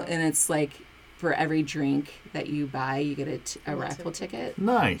 So, and it's for every drink that you buy, you get a raffle ticket.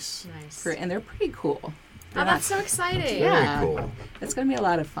 Nice. And they're pretty cool. That's so exciting. Yeah. Very cool. It's going to be a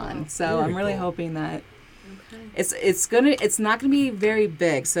lot of fun. So I'm really hoping that Okay. It's not gonna be very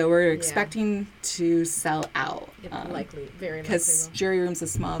big, so we're expecting to sell out. It likely, very likely Because will. Jury Room's a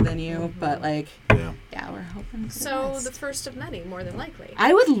small venue, but like, Yeah. we're hoping. For So best. the first of many, more than likely.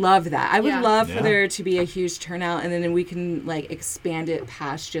 I would love that. I would Yeah. love for Yeah. there to be a huge turnout, and then we can like expand it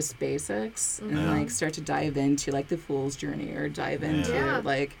past just basics and Yeah. like start to dive into like the Fool's Journey or dive into Yeah.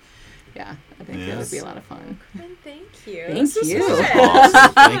 like, I think it would be a Yes. lot of fun. And thank you. Thank This was you. fun.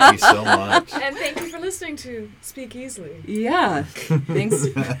 Awesome. Thank you so much. And thank you for listening to Speak Easily. Yeah, thanks.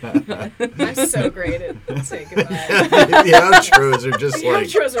 I'm so great at saying goodbye. The outros are just The like,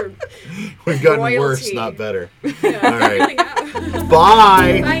 outros are we've gotten worse, royalty. not better. yeah, All right. coming out.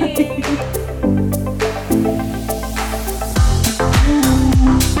 Bye. Bye.